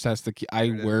worst. That's the key.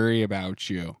 I worry about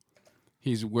you.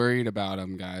 He's worried about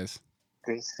him, guys.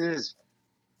 This is.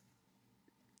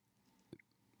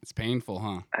 It's painful,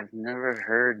 huh? I've never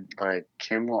heard like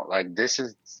Kimmel. Like, this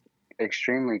is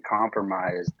extremely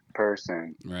compromised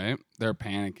person. Right? They're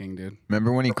panicking, dude.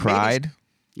 Remember when he cried?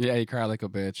 Yeah, he cried like a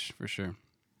bitch, for sure.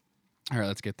 All right,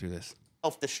 let's get through this.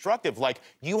 Self-destructive. Like,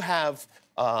 you have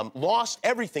lost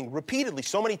everything repeatedly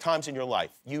so many times in your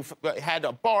life. You've had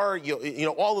a bar, you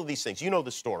know, all of these things. You know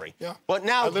the story. Yeah. But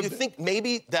now you think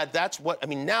maybe that's what, I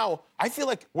mean, now I feel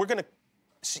like you're going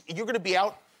to be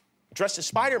out dressed as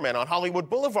Spider-Man on Hollywood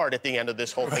Boulevard at the end of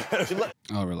this whole thing.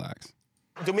 Oh, relax.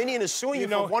 Dominion is suing you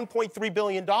for $1.3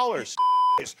 billion.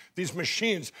 These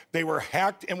machines, they were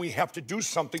hacked, and we have to do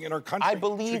something in our country. I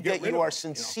believe that you are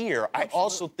sincere. I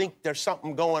also think there's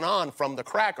something going on from the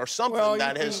crack or something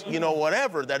that is,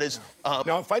 whatever, that is...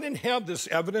 Now, if I didn't have this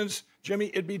evidence, Jimmy,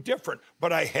 it'd be different.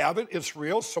 But I have it. It's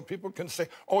real, so people can say,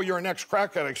 oh, you're an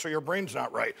ex-crack addict, so your brain's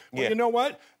not right. Well, you know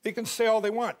what? They can say all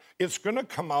they want. It's going to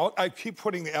come out. I keep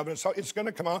putting the evidence out. It's going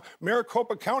to come out.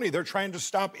 Maricopa County, they're trying to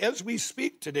stop, as we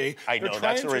speak today. I know,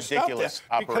 that's a ridiculous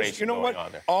operation because you know going what?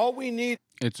 on there. All we need...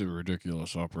 It's a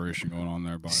ridiculous operation going on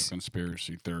there by a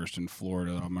conspiracy theorist in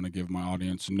Florida that I'm going to give my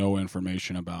audience no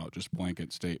information about, just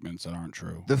blanket statements that aren't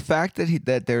true. The fact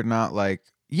that they're not like,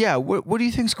 yeah, what do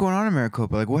you think's going on in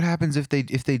Maricopa? Like, what happens if they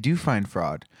do find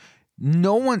fraud?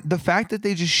 No one. The fact that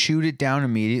they just shoot it down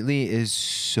immediately is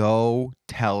so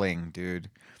telling,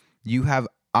 dude. You have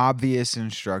obvious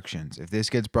instructions. If this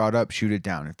gets brought up, shoot it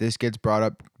down. If this gets brought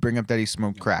up, bring up that he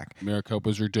smoked crack.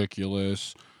 Maricopa's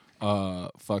ridiculous.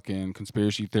 Fucking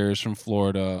conspiracy theorists from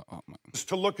Florida. Oh,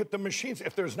 to look at the machines.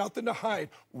 If there's nothing to hide,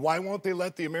 why won't they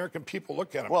let the American people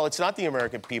look at them? Well, it's not the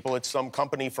American people. It's some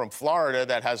company from Florida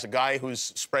that has a guy who's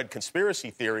spread conspiracy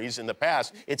theories in the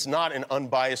past. It's not an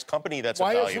unbiased company that's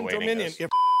evaluating isn't Dominion? this.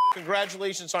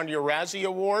 Congratulations on your Razzie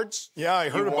Awards. Yeah, I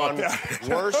heard about that.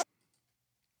 Worst.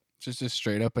 Just a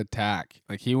straight up attack.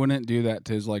 Like, he wouldn't do that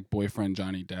to his like boyfriend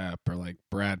Johnny Depp or like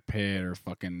Brad Pitt or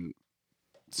fucking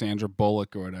Sandra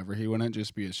Bullock or whatever. He wouldn't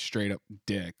just be a straight up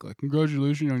dick. Like,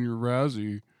 congratulations on your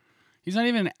Razzie. He's not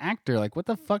even an actor. Like, what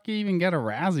the fuck do you even get a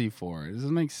Razzie for? It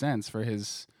doesn't make sense for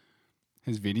his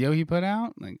video he put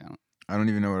out. Like, I don't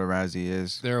even know what a Razzie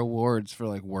is. They're awards for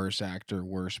like worst actor,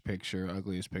 worst picture,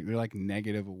 ugliest picture. They're like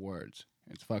negative awards.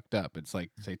 It's fucked up. It's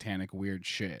like satanic weird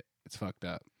shit. It's fucked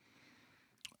up.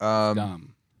 It's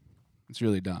dumb. It's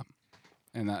really dumb.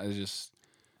 And that is just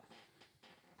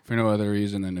for no other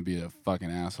reason than to be a fucking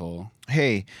asshole.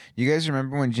 Hey, you guys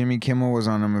remember when Jimmy Kimmel was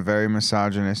on a very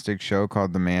misogynistic show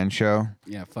called The Man Show?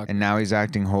 Yeah, fuck. And now he's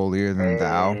acting holier than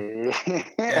thou.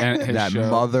 And his That show,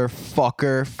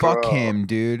 motherfucker. Fuck Bro. him,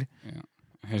 dude. yeah,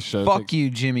 his show Fuck you,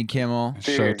 Jimmy Kimmel. His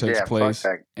show Dude, takes yeah, fuck place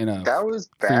that. in a That was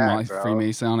bad, bro.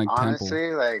 Freemasonic temple.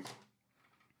 Honestly, like,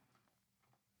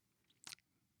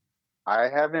 I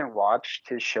haven't watched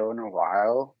his show in a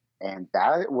while, and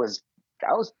that was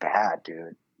bad,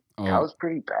 dude. That was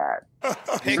pretty bad.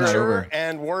 Picture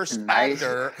and worst Nice,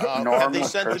 actor. Have normal they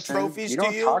sent the person. trophies You to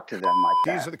don't you? talk to them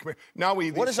like These are that. the now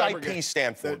we. What does IP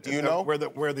stand for? Do you know? Where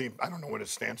the I don't know what it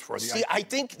stands for. The See, IP. I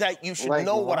think that you should Like,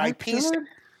 know what IP dude? stands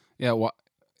Yeah, what?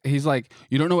 He's like,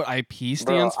 you don't know what IP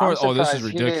stands Bro, for? I'm Oh, this is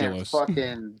surprised he didn't ridiculous.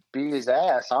 fucking beat his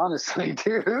ass, honestly,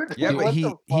 dude. Yeah, What but the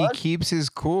he fuck? keeps his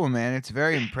cool, man. It's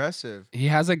very impressive. He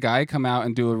has a guy come out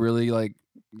and do a really like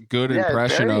good Yeah,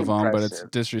 impression very of him, but it's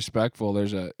impressive. disrespectful.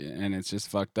 And it's just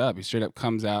fucked up. He straight up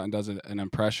comes out and does an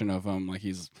impression of him like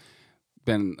he's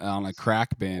been on a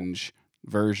crack binge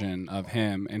version of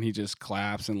him, and he just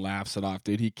claps and laughs it off.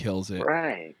 Dude, he kills it.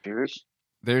 Right, dude.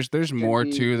 There's more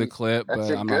he- to the clip, that's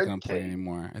but a I'm not good gonna play kid.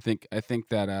 anymore. I think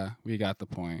that we got the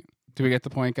point. Do we get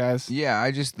the point, guys? Yeah,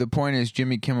 the point is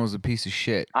Jimmy Kimmel's a piece of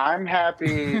shit. I'm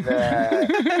happy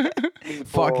that people,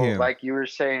 Fuck him. like you were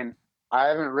saying, I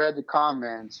haven't read the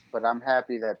comments, but I'm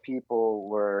happy that people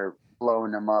were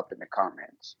blowing them up in the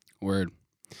comments. Word.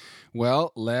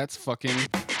 Well, let's fucking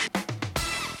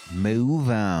Move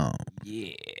on.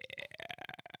 yeah.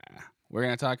 We're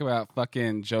gonna talk about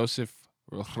fucking Joseph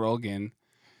Rogan.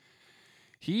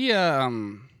 He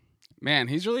man,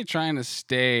 he's really trying to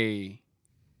stay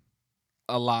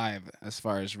alive as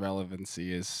far as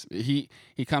relevancy is. He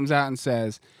comes out and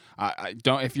says, I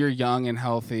don't, if you're young and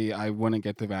healthy, I wouldn't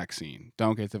get the vaccine.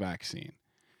 Don't get the vaccine.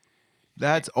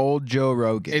 That's old Joe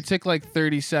Rogan. It took like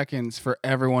 30 seconds for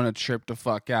everyone to trip the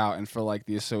fuck out and for like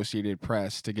the Associated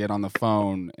Press to get on the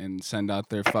phone and send out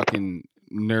their fucking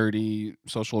nerdy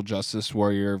social justice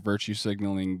warrior virtue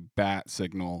signaling bat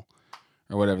signal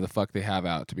or whatever the fuck they have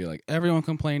out to be like, everyone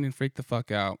complain and freak the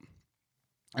fuck out.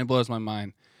 It blows my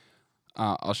mind.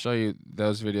 I'll show you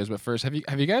those videos, but first, have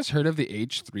you guys heard of the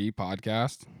H3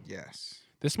 podcast? Yes.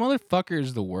 This motherfucker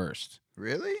is the worst.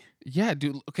 Really? Yeah,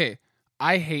 dude. Okay,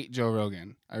 I hate Joe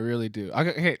Rogan. I really do.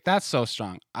 Okay, that's so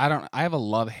strong. I have a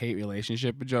love-hate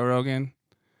relationship with Joe Rogan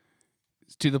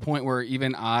to the point where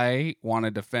even I want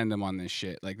to defend him on this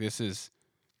shit. Like, this is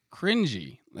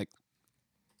cringy. Like,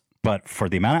 But for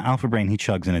the amount of alpha brain he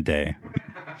chugs in a day,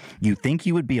 you think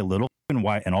you would be a little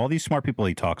white, and all these smart people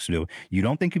he talks to, you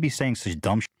don't think you'd be saying such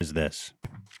dumb shit as this.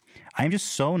 I'm just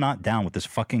so not down with this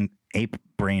fucking ape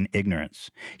brain ignorance.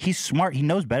 He's smart. He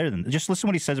knows better than. Just listen to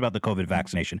what he says about the COVID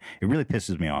vaccination. It really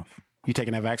pisses me off. You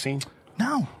taking that vaccine?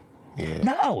 No. Yeah.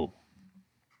 No.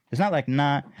 It's not like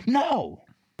not. No.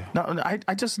 No,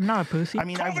 I just Not a pussy. I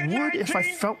mean, I would if I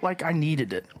felt like I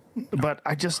needed it, but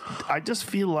I just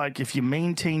feel like if you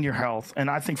maintain your health, and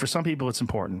I think for some people it's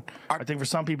important. I think for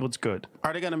some people it's good.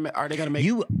 Are they gonna make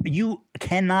You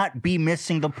cannot be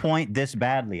missing the point this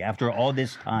badly after all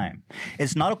this time.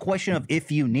 It's not a question of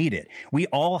if you need it. We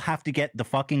all have to get the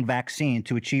fucking vaccine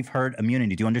to achieve herd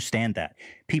immunity. Do you understand that?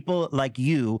 People like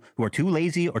you who are too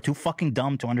lazy or too fucking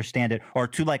dumb to understand it, or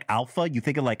too like alpha, you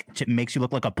think it like makes you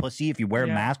look like a pussy if you wear a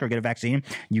mask or get a vaccine.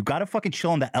 You got to fucking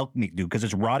chill on the elk meat, dude, because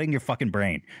it's rotting your fucking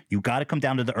brain. You got to come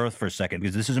down to the earth for a second,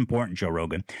 because this is important, Joe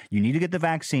Rogan. You need to get the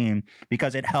vaccine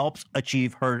because it helps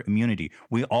achieve herd immunity.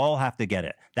 We all have to get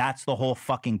it. That's the whole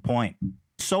fucking point.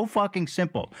 So fucking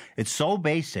simple. It's so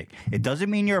basic. It doesn't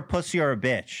mean you're a pussy or a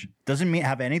bitch. Doesn't mean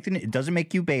have anything. It doesn't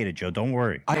make you beta, Joe. Don't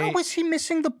worry. How is he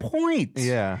missing the point?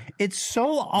 Yeah. It's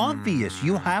so obvious.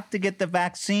 You have to get the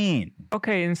vaccine.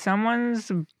 Okay, in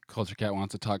someone's Culture Cat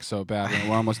wants to talk so bad.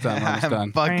 We're almost done. We're almost done.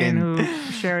 brain who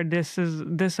shared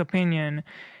this opinion,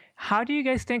 how do you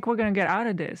guys think we're gonna get out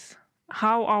of this?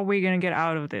 How are we gonna get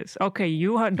out of this? Okay,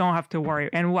 you don't have to worry.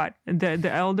 And what? The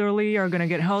elderly are gonna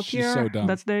get healthier? She's so dumb.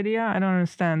 That's the idea? I don't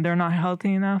understand. They're not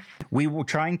healthy enough? We were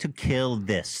trying to kill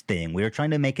this thing. We were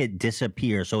trying to make it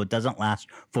disappear so it doesn't last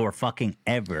for fucking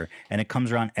ever. And it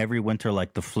comes around every winter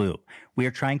like the flu. We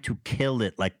are trying to kill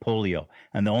it like polio.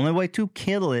 And the only way to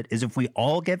kill it is if we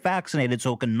all get vaccinated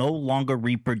so it can no longer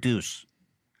reproduce.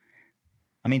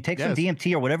 I mean, take some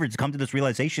DMT or whatever to come to this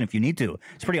realization if you need to.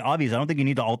 It's pretty obvious. I don't think you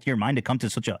need to alter your mind to come to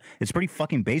such a... It's pretty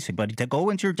fucking basic, but to go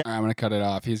into your... I'm going to cut it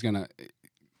off.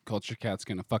 Culture Cat's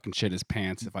going to fucking shit his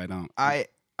pants if I don't.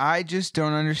 I just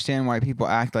don't understand why people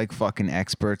act like fucking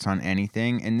experts on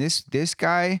anything. And this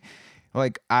guy,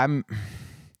 like,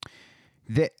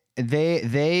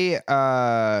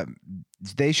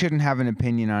 they shouldn't have an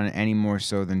opinion on it any more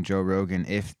so than Joe Rogan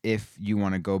if you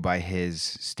want to go by his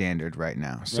standard right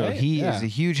now. So Right? he Yeah. is a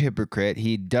huge hypocrite.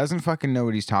 He doesn't fucking know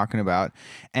what he's talking about.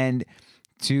 And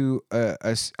to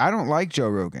I don't like Joe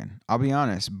Rogan, I'll be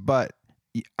honest, but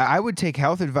I would take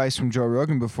health advice from Joe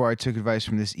Rogan before I took advice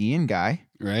from this Ian guy.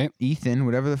 Right? Ethan,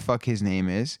 whatever the fuck his name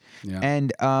is. Yeah.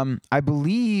 And I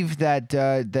believe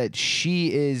that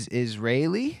she is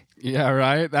Israeli. Yeah,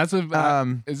 right. That's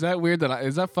a. Is that weird?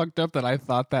 Is that fucked up that I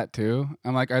thought that too?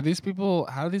 I'm like, are these people?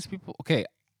 How are these people? Okay,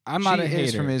 I'm not a hater. She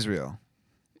is from Israel.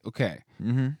 Okay.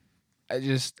 Mm-hmm.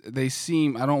 They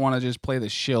seem. I don't want to just play the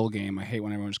shill game. I hate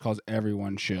when everyone just calls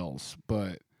everyone shills.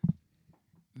 But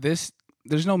there's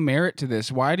no merit to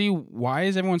this. Why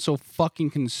is everyone so fucking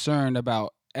concerned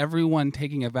about everyone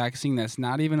taking a vaccine that's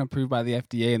not even approved by the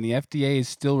FDA, and the FDA is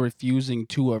still refusing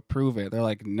to approve it? They're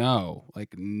like, no,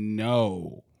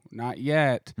 not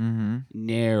yet. Mm-hmm.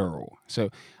 No. So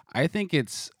I think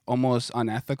it's almost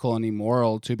unethical and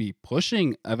immoral to be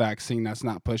pushing a vaccine that's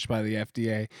not pushed by the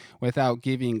FDA without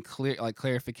giving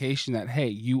clarification that, hey,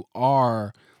 you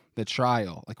are the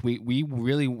trial. Like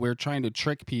we're trying to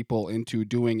trick people into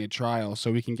doing a trial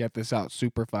so we can get this out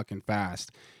super fucking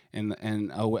fast. And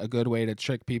a good way to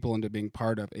trick people into being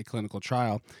part of a clinical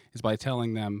trial is by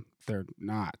telling them they're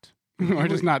not. Or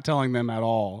just not telling them at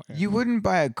all. You wouldn't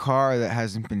buy a car that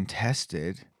hasn't been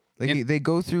tested. Like they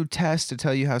go through tests to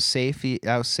tell you how safe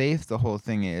the whole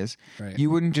thing is. Right. You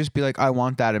wouldn't just be like, I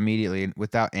want that immediately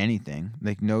without anything.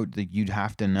 You'd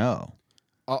have to know.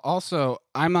 Also,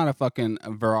 I'm not a fucking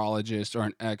virologist or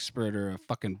an expert or a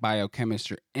fucking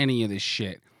biochemist or any of this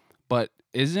shit. But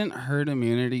isn't herd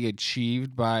immunity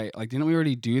achieved by, didn't we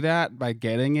already do that by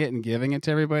getting it and giving it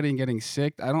to everybody and getting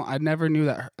sick? I never knew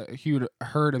that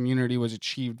herd immunity was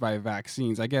achieved by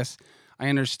vaccines. I guess I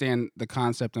understand the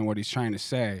concept and what he's trying to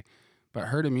say, but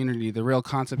herd immunity, the real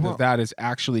concept of that is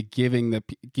actually giving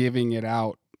it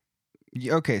out.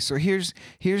 Okay, so here's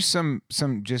some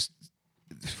just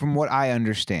from what I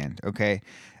understand. Okay.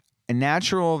 A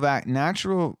natural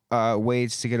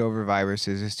ways to get over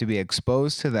viruses is to be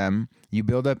exposed to them. You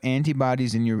build up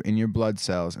antibodies in your blood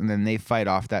cells, and then they fight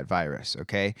off that virus.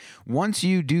 Okay. Once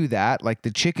you do that, like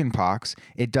the chicken pox,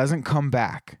 it doesn't come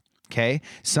back. Okay.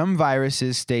 Some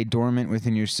viruses stay dormant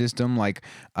within your system, like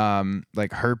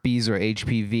herpes or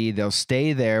HPV. They'll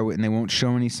stay there and they won't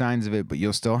show any signs of it, but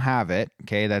you'll still have it.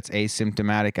 Okay. That's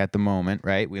asymptomatic at the moment,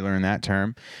 right? We learned that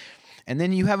term. And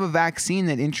then you have a vaccine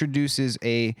that introduces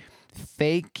a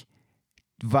fake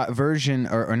version,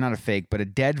 or not a fake, but a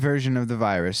dead version of the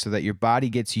virus, so that your body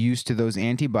gets used to those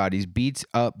antibodies, beats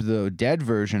up the dead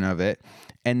version of it,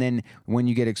 and then when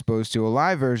you get exposed to a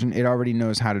live version, it already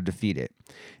knows how to defeat it.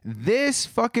 This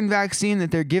fucking vaccine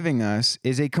that they're giving us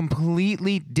is a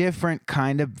completely different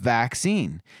kind of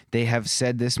vaccine. They have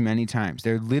said this many times.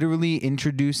 They're literally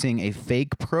introducing a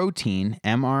fake protein,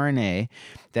 mRNA,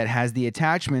 that has the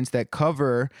attachments that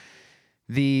cover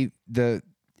the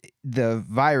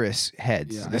virus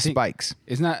heads, the spikes.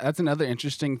 That's another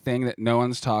interesting thing that no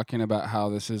one's talking about, how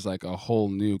this is like a whole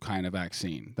new kind of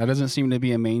vaccine. That doesn't seem to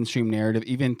be a mainstream narrative.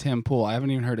 Even Tim Pool, I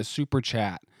haven't even heard a super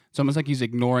chat. It's almost like he's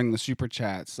ignoring the super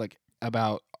chats, like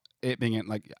about it being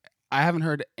I haven't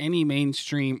heard any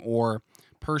mainstream or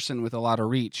person with a lot of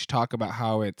reach talk about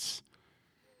how it's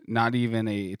not even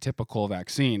a typical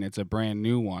vaccine. It's a brand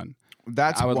new one.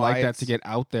 I would like that to get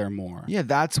out there more. Yeah,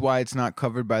 that's why it's not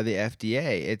covered by the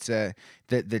FDA. It's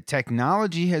the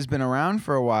technology has been around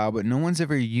for a while, but no one's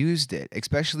ever used it,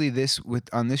 especially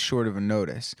on this short of a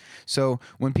notice. So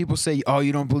when people say, "Oh,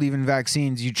 you don't believe in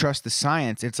vaccines, you trust the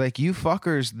science," it's like, you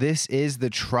fuckers, this is the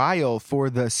trial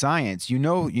for the science. You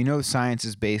know, science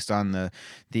is based on the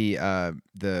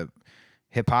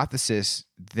hypothesis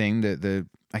thing. The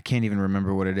I can't even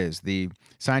remember what it is. The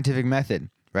scientific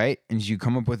method. Right? And you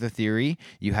come up with a theory,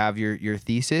 you have your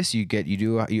thesis, you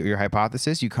do your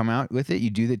hypothesis, you come out with it, you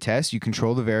do the test, you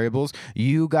control the variables.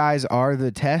 You guys are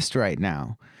the test right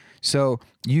now. So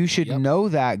you should know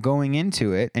that going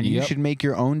into it, and you should make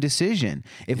your own decision.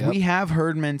 If we have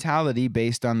herd mentality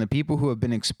based on the people who have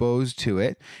been exposed to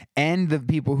it and the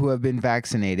people who have been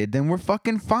vaccinated, then we're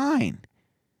fucking fine.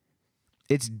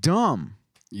 It's dumb.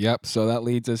 Yep. So that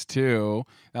leads us to,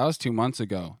 that was 2 months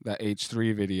ago, that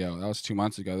H3 video. That was 2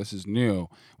 months ago. This is new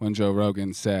when Joe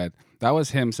Rogan said, that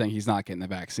was him saying he's not getting the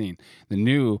vaccine. The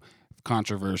new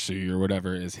controversy or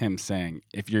whatever is him saying,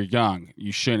 if you're young,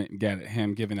 you shouldn't get it.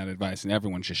 Him giving that advice, and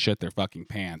everyone should shit their fucking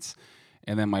pants.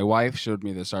 And then my wife showed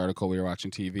me this article. We were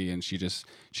watching TV, and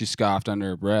she scoffed under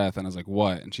her breath. And I was like,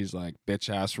 what? And she's like, bitch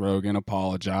ass Rogan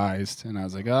apologized. And I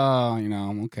was like, oh,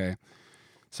 I'm okay.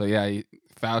 So yeah,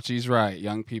 Fauci's right.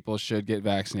 Young people should get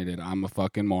vaccinated. I'm a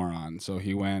fucking moron. So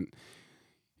he went,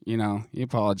 he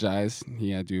apologized.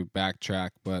 He had to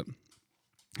backtrack. But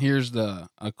here's a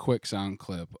quick sound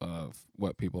clip of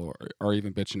what people are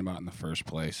even bitching about in the first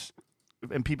place.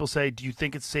 And people say, do you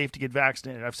think it's safe to get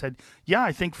vaccinated? I've said, yeah,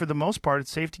 I think for the most part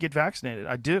it's safe to get vaccinated.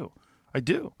 I do.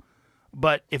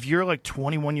 But if you're like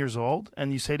 21 years old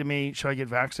and you say to me, should I get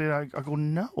vaccinated? I go,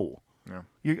 no.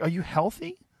 Yeah. Are you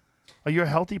healthy? Are you a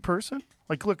healthy person?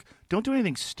 Like, look, don't do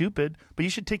anything stupid, but you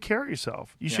should take care of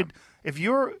yourself. You should, if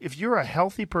you're a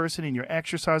healthy person and you're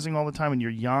exercising all the time and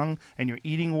you're young and you're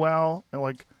eating well, and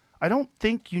like, I don't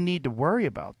think you need to worry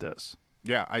about this.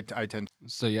 Yeah, I tend to.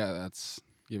 So yeah, that's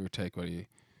give or take what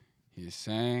he's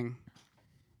saying.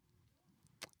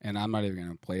 And I'm not even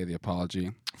gonna play the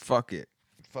apology. Fuck it.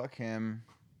 Fuck him.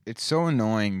 It's so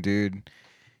annoying, dude.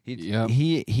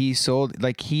 He sold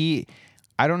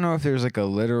I don't know if there's like a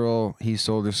literal he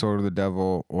sold his soul to the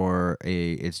devil or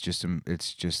it's just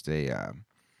a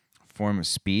form of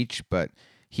speech, but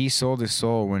he sold his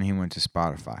soul when he went to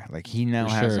Spotify. Like he now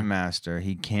has a master.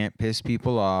 He can't piss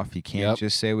people off. He can't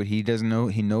just say what he doesn't know.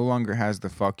 He no longer has the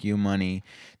fuck you money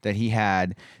that he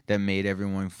had that made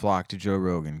everyone flock to Joe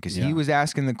Rogan because he was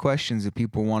asking the questions that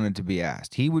people wanted to be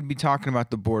asked. He would be talking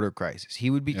about the border crisis. He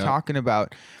would be talking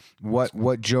about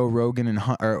what Joe Rogan and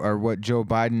or what Joe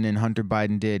Biden and Hunter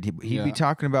Biden did. He'd be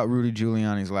talking about Rudy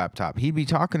Giuliani's laptop. He'd be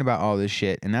talking about all this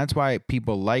shit, and that's why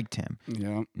people liked him.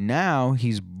 Yeah. Now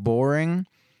he's boring,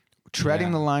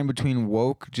 treading the line between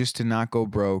woke just to not go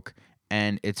broke,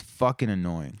 and it's fucking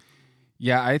annoying.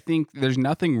 Yeah, I think there's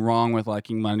nothing wrong with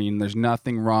liking money, and there's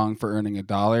nothing wrong for earning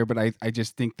 $1, but I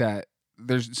just think that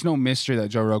it's no mystery that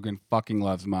Joe Rogan fucking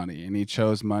loves money, and he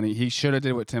chose money. He should have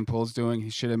did what Tim Pool's doing.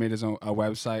 He should have made his own a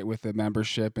website with a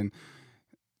membership and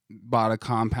bought a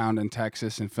compound in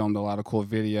Texas and filmed a lot of cool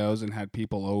videos and had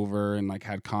people over and like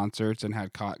had concerts and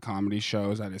had comedy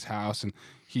shows at his house. And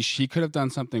he could have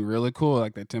done something really cool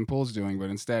like that Tim Pool's doing,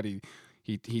 but instead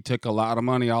he took a lot of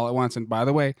money all at once. And by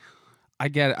the way, I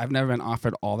get it. I've never been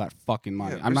offered all that fucking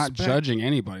money. I'm not judging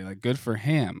anybody. Like, good for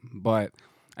him, but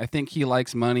I think he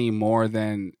likes money more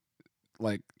than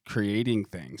like creating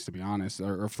things, to be honest,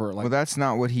 or for like. Well, that's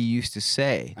not what he used to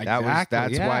say. Exactly,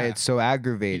 That's why it's so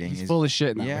aggravating. He's full of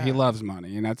shit now. Yeah. He loves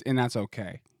money, and that's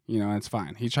okay. That's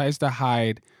fine. He tries to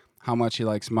hide how much he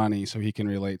likes money so he can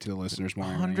relate to the listeners more.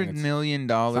 $100 million. It's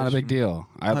not a big deal.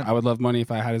 I would love money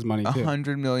if I had his money too.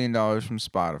 $100 million from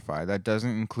Spotify. That doesn't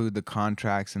include the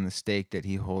contracts and the stake that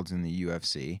he holds in the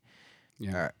UFC.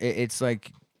 Yeah, it's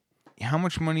like, how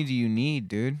much money do you need,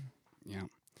 dude? Yeah.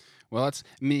 Well, let's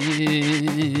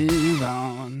move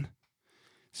on.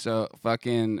 So,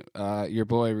 fucking your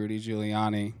boy Rudy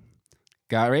Giuliani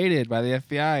got raided by the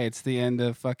FBI. It's the end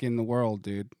of fucking the world,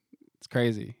 dude. It's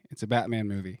crazy. It's a Batman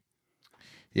movie.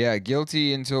 Yeah,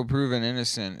 guilty until proven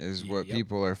innocent is what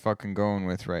people are fucking going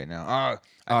with right now.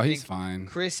 He's fine.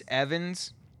 Chris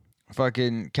Evans,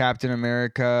 fucking Captain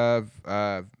America,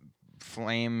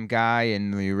 flame guy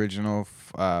in the original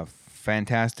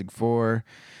Fantastic Four.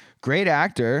 Great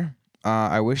actor.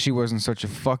 I wish he wasn't such a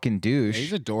fucking douche.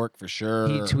 He's a dork for sure.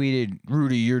 He tweeted,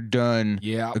 "Rudy, you're done.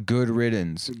 Yeah. A good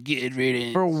riddance." Good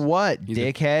riddance. For what,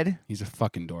 dickhead? He's a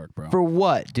fucking dork, bro. For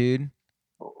what, dude?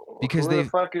 Because who the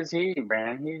fuck is he,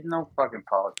 man? He's no fucking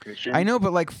politician. I know,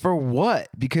 but like, for what?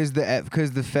 Because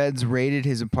the feds raided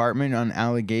his apartment on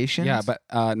allegations. Yeah, but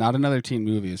Not Another Teen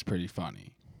Movie is pretty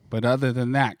funny. But other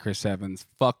than that, Chris Evans,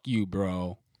 fuck you,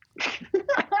 bro.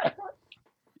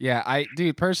 Yeah,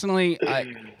 personally,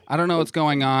 I don't know what's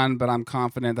going on, but I'm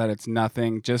confident that it's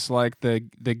nothing. Just like the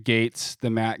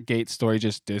Matt Gaetz story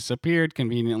just disappeared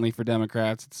conveniently for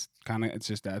Democrats. It's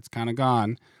kind of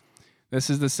gone. This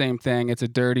is the same thing. It's a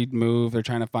dirty move. They're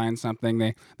trying to find something.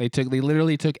 They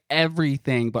literally took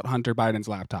everything but Hunter Biden's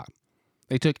laptop.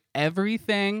 They took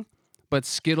everything but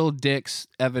Skittle Dick's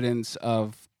evidence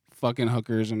of fucking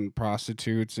hookers and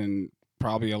prostitutes and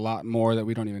probably a lot more that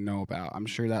we don't even know about. I'm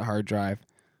sure that hard drive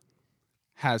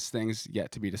has things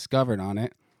yet to be discovered on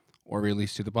it or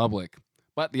released to the public.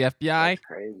 But the FBI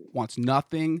wants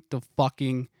nothing to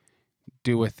fucking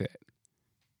do with it.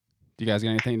 Do you guys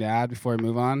got anything to add before we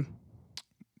move on?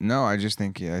 No, I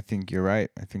think you're right.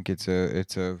 I think it's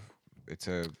a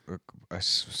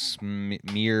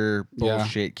mere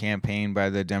bullshit campaign by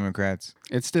the Democrats.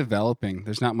 It's developing.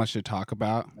 There's not much to talk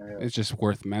about. Yeah. It's just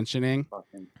worth mentioning.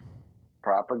 Fucking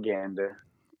propaganda.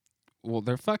 Well,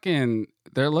 they're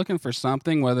looking for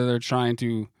something, whether they're trying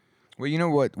to Well, you know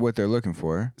what they're looking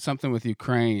for? Something with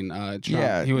Ukraine. Trump,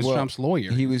 Yeah, he was well, Trump's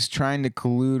lawyer. He was trying to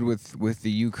collude with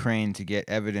the Ukraine to get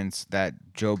evidence that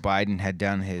Joe Biden had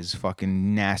done his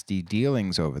fucking nasty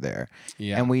dealings over there.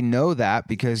 Yeah. And we know that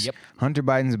because Hunter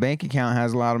Biden's bank account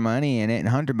has a lot of money in it, and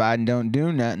Hunter Biden don't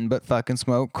do nothing but fucking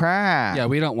smoke crack. Yeah,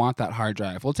 we don't want that hard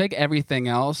drive. We'll take everything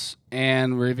else,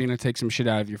 and we're even going to take some shit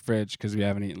out of your fridge because we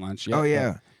haven't eaten lunch yet. Oh,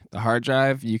 yeah. The hard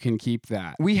drive, you can keep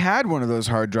that. We had one of those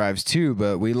hard drives too,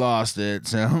 but we lost it.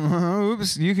 So,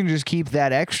 oops, you can just keep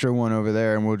that extra one over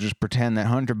there, and we'll just pretend that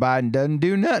Hunter Biden doesn't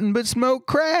do nothing but smoke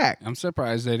crack. I'm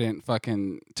surprised they didn't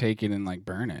fucking take it and like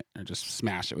burn it or just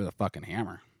smash it with a fucking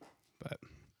hammer. But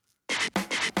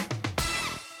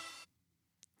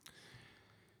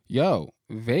yo,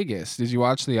 Vegas, did you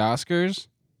watch the Oscars?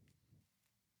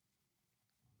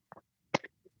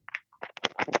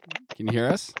 Can you hear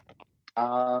us?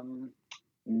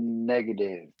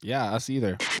 Negative. Yeah, us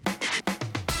either.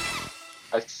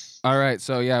 All right,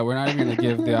 so yeah, we're not even gonna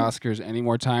give the Oscars any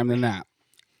more time than that.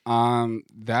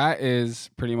 That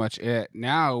is pretty much it.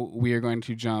 Now we are going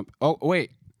to jump. Oh wait,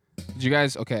 did you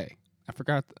guys? Okay, I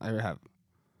forgot. I have.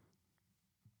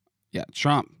 Yeah,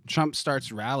 Trump. Trump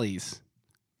starts rallies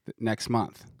next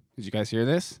month. Did you guys hear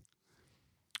this?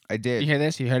 I did. You hear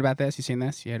this? You heard about this? You seen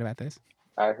this? You heard about this?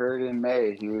 I heard in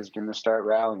May he was going to start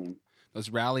rallying. Those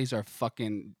rallies are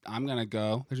fucking. I'm gonna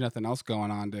go. There's nothing else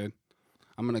going on, dude.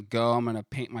 I'm gonna go. I'm gonna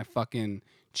paint my fucking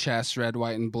chest red,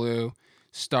 white, and blue.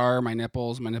 Star my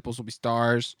nipples. My nipples will be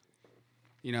stars.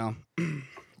 You know.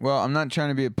 Well, I'm not trying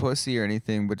to be a pussy or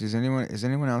anything, but is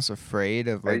anyone else afraid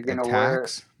of like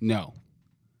attacks? No.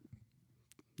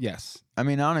 Yes. I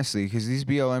mean, honestly, because these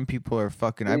BLM people are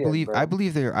fucking. Yeah, I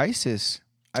believe they're ISIS.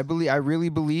 I really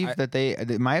believe that they.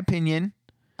 In my opinion.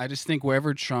 I just think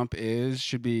wherever Trump is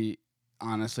should be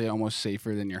honestly almost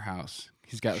safer than your house.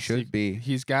 He's got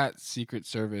Secret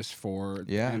Service for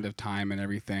the end of time and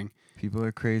everything. People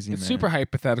are crazy, It's man. super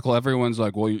hypothetical. Everyone's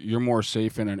like, well, you're more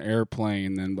safe in an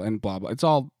airplane than and blah, blah. It's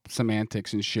all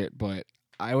semantics and shit, but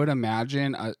I would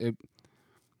imagine I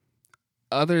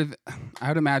would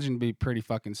imagine it'd be pretty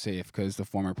fucking safe because the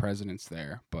former president's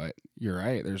there. But you're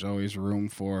right. There's always room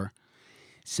for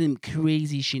some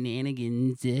crazy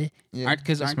shenanigans. Yeah,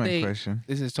 aren't my they? question.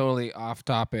 This is totally off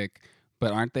topic,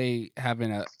 but aren't they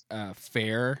having a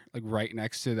fair like right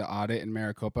next to the audit in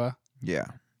Maricopa? Yeah.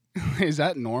 Is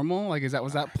that normal? Like,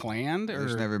 was that planned?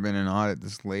 There's never been an audit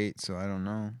this late, so I don't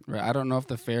know. Right. I don't know if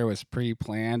the fair was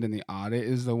pre-planned and the audit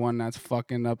is the one that's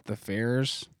fucking up the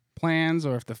fair's plans,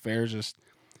 or if the fair's just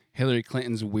Hillary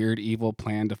Clinton's weird, evil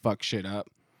plan to fuck shit up.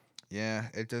 Yeah,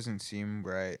 it doesn't seem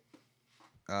right.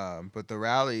 But the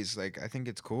rallies, like, I think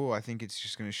it's cool. I think it's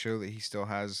just going to show that he still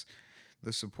has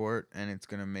the support, and it's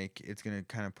going to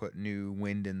kind of put new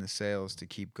wind in the sails to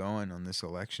keep going on this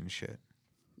election shit.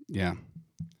 Yeah.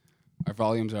 Our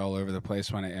volumes are all over the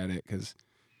place when I edit because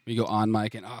we go on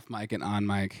mic and off mic and on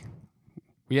mic.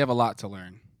 We have a lot to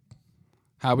learn.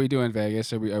 How we doing,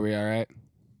 Vegas? Are we all right?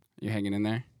 You hanging in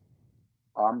there?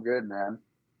 I'm good, man.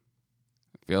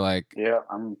 I feel like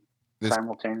I'm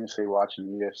simultaneously watching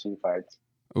UFC fights.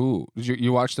 Ooh,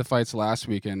 you watched the fights last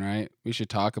weekend, right? We should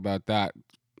talk about that.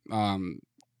 Full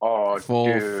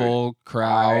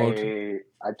crowd.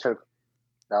 That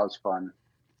was fun.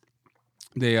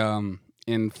 They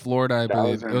in Florida, I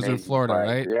believe. It was in Florida, fight.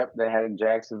 Right? Yep, they had in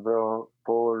Jacksonville,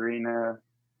 full arena,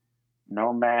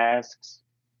 no masks.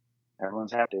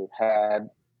 Everyone's had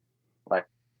like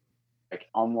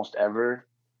almost ever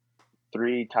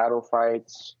 3 title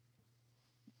fights.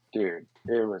 Dude,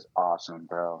 it was awesome,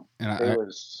 bro. It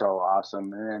was so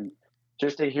awesome. And then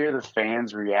just to hear the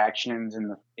fans' reactions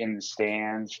in the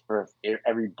stands for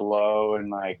every blow, and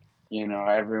like, you know,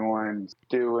 everyone's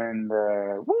doing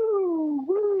the woo,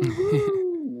 woo, woo.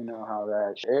 You know how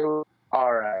that shit. It was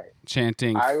all right.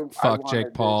 Chanting fuck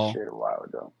Jake Paul. Shit a while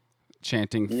ago.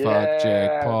 Chanting fuck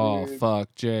Jake Paul, dude.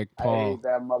 fuck Jake Paul. I hate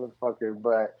that motherfucker,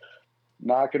 but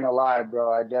not gonna lie,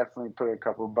 bro, I definitely put a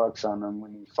couple bucks on him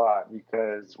when he fought,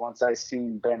 because once I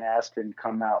seen Ben Askren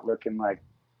come out looking like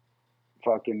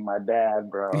fucking my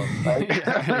dad, bro. Like, He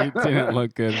didn't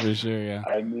look good for sure, yeah.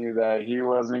 I knew that he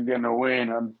wasn't gonna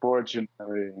win,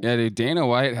 unfortunately. Yeah, dude, Dana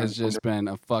White has just been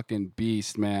a fucking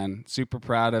beast, man. Super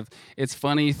proud of. It's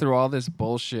funny, through all this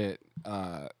bullshit,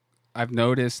 I've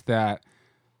noticed that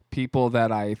people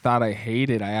that I thought I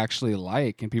hated, I actually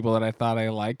like, and people that I thought I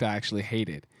liked, I actually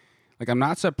hated. Like, I'm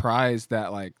not surprised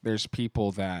that, like, there's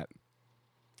people that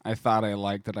I thought I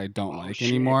liked that I don't like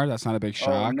anymore. That's not a big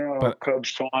shock. Oh, no, but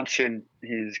Coach Swanson,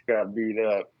 he's got beat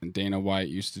up. And Dana White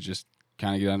used to just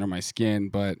kind of get under my skin,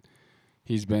 but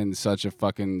he's been such a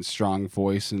fucking strong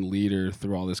voice and leader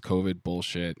through all this COVID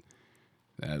bullshit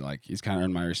that like he's kind of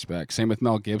earned my respect. Same with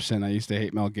Mel Gibson. I used to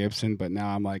hate Mel Gibson, but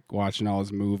now I'm like watching all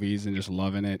his movies and just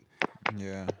loving it.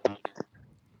 Yeah.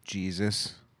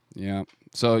 Jesus. Yeah.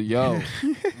 So yo,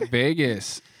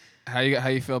 Vegas, how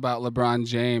you feel about LeBron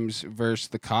James versus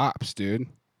the cops, dude?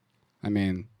 I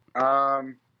mean,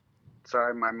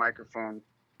 sorry, my microphone.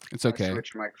 it's okay. I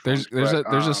switched microphones, There's but,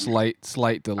 a slight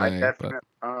delay.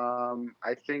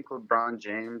 I think LeBron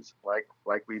James, like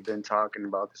we've been talking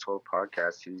about this whole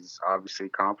podcast, he's obviously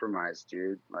compromised,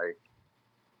 dude. Like,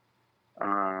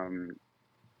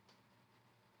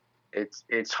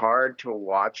 it's hard to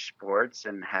watch sports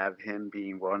and have him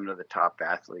being one of the top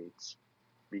athletes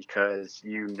because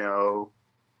you know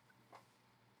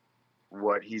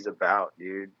what he's about,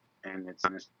 dude. And it's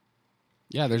just,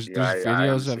 yeah, there's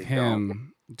videos of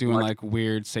him doing like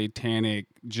weird satanic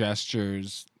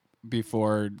gestures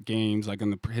before games, like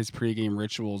in his pregame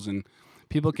rituals, and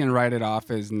people can write it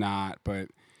off as not, but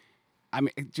I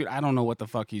mean, dude, I don't know what the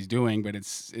fuck he's doing, but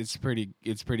it's pretty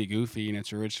goofy, and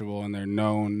it's a ritual, and they're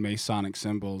known Masonic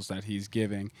symbols that he's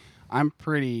giving. I'm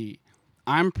pretty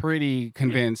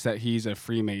convinced that he's a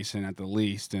Freemason at the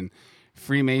least, and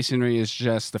Freemasonry is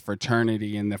just the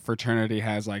fraternity, and the fraternity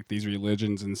has like these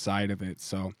religions inside of it.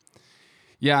 So,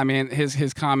 yeah, I mean,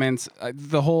 his comments,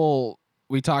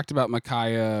 we talked about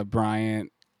Micaiah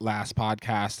Bryant last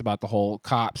podcast about the whole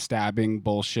cop stabbing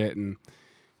bullshit, and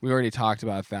we already talked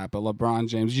about that. But LeBron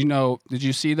James, did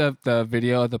you see the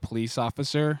video of the police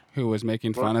officer who was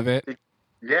making fun of it?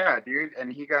 Yeah, dude,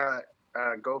 and he got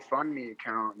a GoFundMe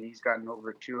account, and he's gotten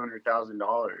over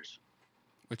 $200,000,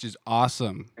 which is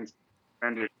awesome.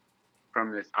 And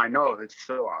from this, I know it's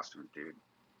so awesome, dude.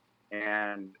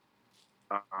 And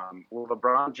well,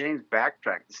 LeBron James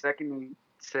backtracked the second he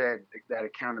said that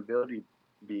accountability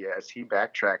BS. He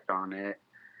backtracked on it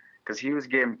because he was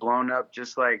getting blown up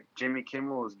just like Jimmy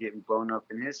Kimmel was getting blown up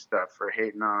in his stuff for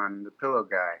hating on the pillow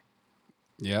guy.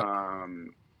 Yeah.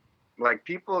 Like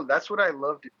people, that's what I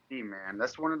love to see, man.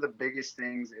 That's one of the biggest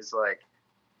things is like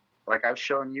I've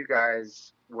shown you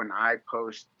guys when I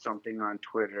post something on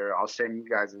Twitter, I'll send you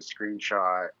guys a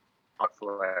screenshot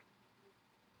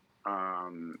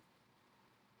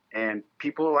and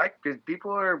people because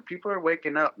people are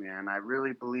waking up, man. I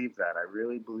really believe that. I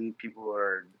really believe people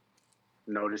are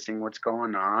noticing what's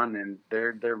going on, and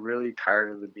they're really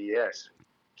tired of the BS.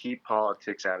 Keep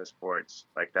politics out of sports.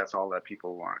 Like that's all that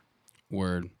people want.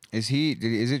 Word. Is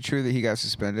it true that he got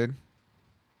suspended?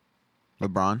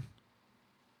 LeBron?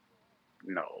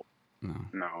 No.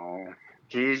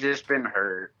 He's just been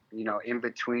hurt. You know, in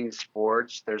between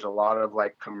sports, there's a lot of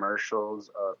like commercials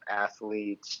of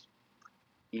athletes,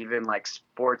 even like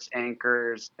sports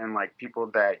anchors and like people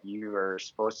that you are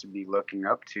supposed to be looking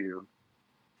up to.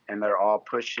 And they're all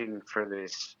pushing for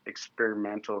this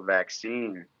experimental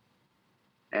vaccine.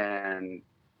 And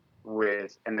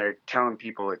they're telling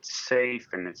people it's safe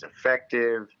and it's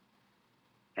effective,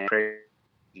 and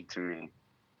crazy to me.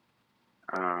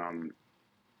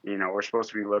 You know, we're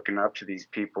supposed to be looking up to these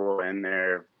people, and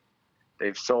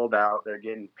they've sold out. They're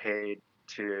getting paid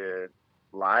to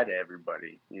lie to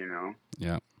everybody, you know?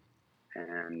 Yeah.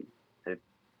 And it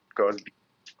goes beyond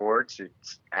sports.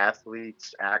 It's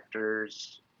athletes,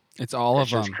 actors. It's all of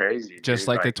them. It's crazy. Just dude.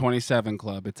 like the 27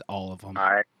 Club. It's all of them.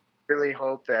 I really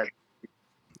hope that. I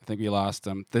think we lost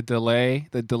them. The delay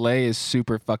is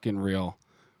super fucking real.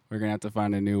 We're going to have to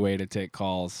find a new way to take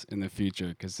calls in the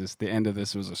future because the end of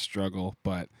this was a struggle.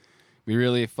 But we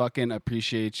really fucking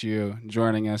appreciate you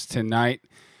joining us tonight.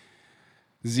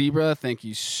 Zebra, thank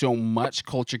you so much.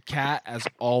 Culture Cat, as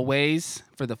always,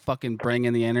 for the fucking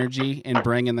bringing the energy and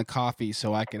bringing the coffee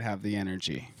so I could have the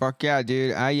energy. Fuck yeah,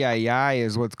 dude. Ay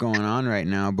is what's going on right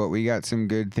now, but we got some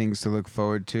good things to look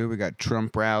forward to. We got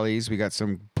Trump rallies. We got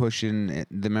some pushing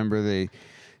the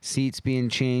seats being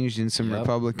changed in some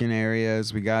Republican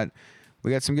areas. We got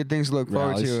some good things to look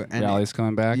forward to. And rallies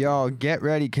coming back. Y'all get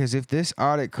ready, because if this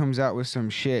audit comes out with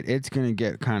some shit, it's going to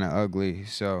get kind of ugly.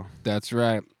 So that's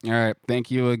right. All right.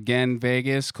 Thank you again,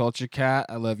 Vegas, Culture Cat.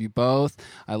 I love you both.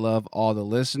 I love all the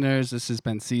listeners. This has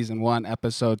been Season 1,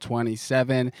 Episode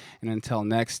 27. And until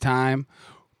next time,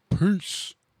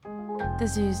 peace. The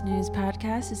Zoos News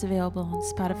Podcast is available on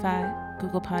Spotify,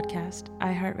 Google Podcast,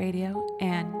 iHeartRadio,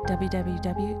 and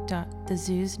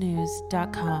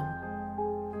www.thezoosnews.com.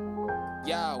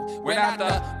 Yo, we're not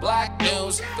the black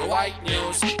news, the white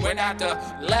news. We're not the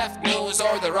left news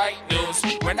or the right news.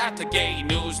 We're not the gay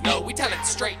news, no, we tell it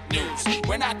straight news.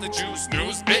 We're not the Jews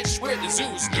news, bitch, we're the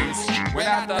Zeus news. We're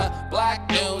not the black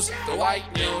news, the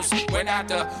white news. We're not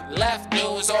the left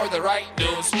news or the right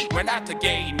news. We're not the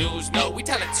gay news, no, we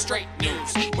tell it straight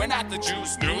news. We're not the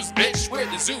Jews news, bitch, we're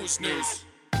the Zeus news.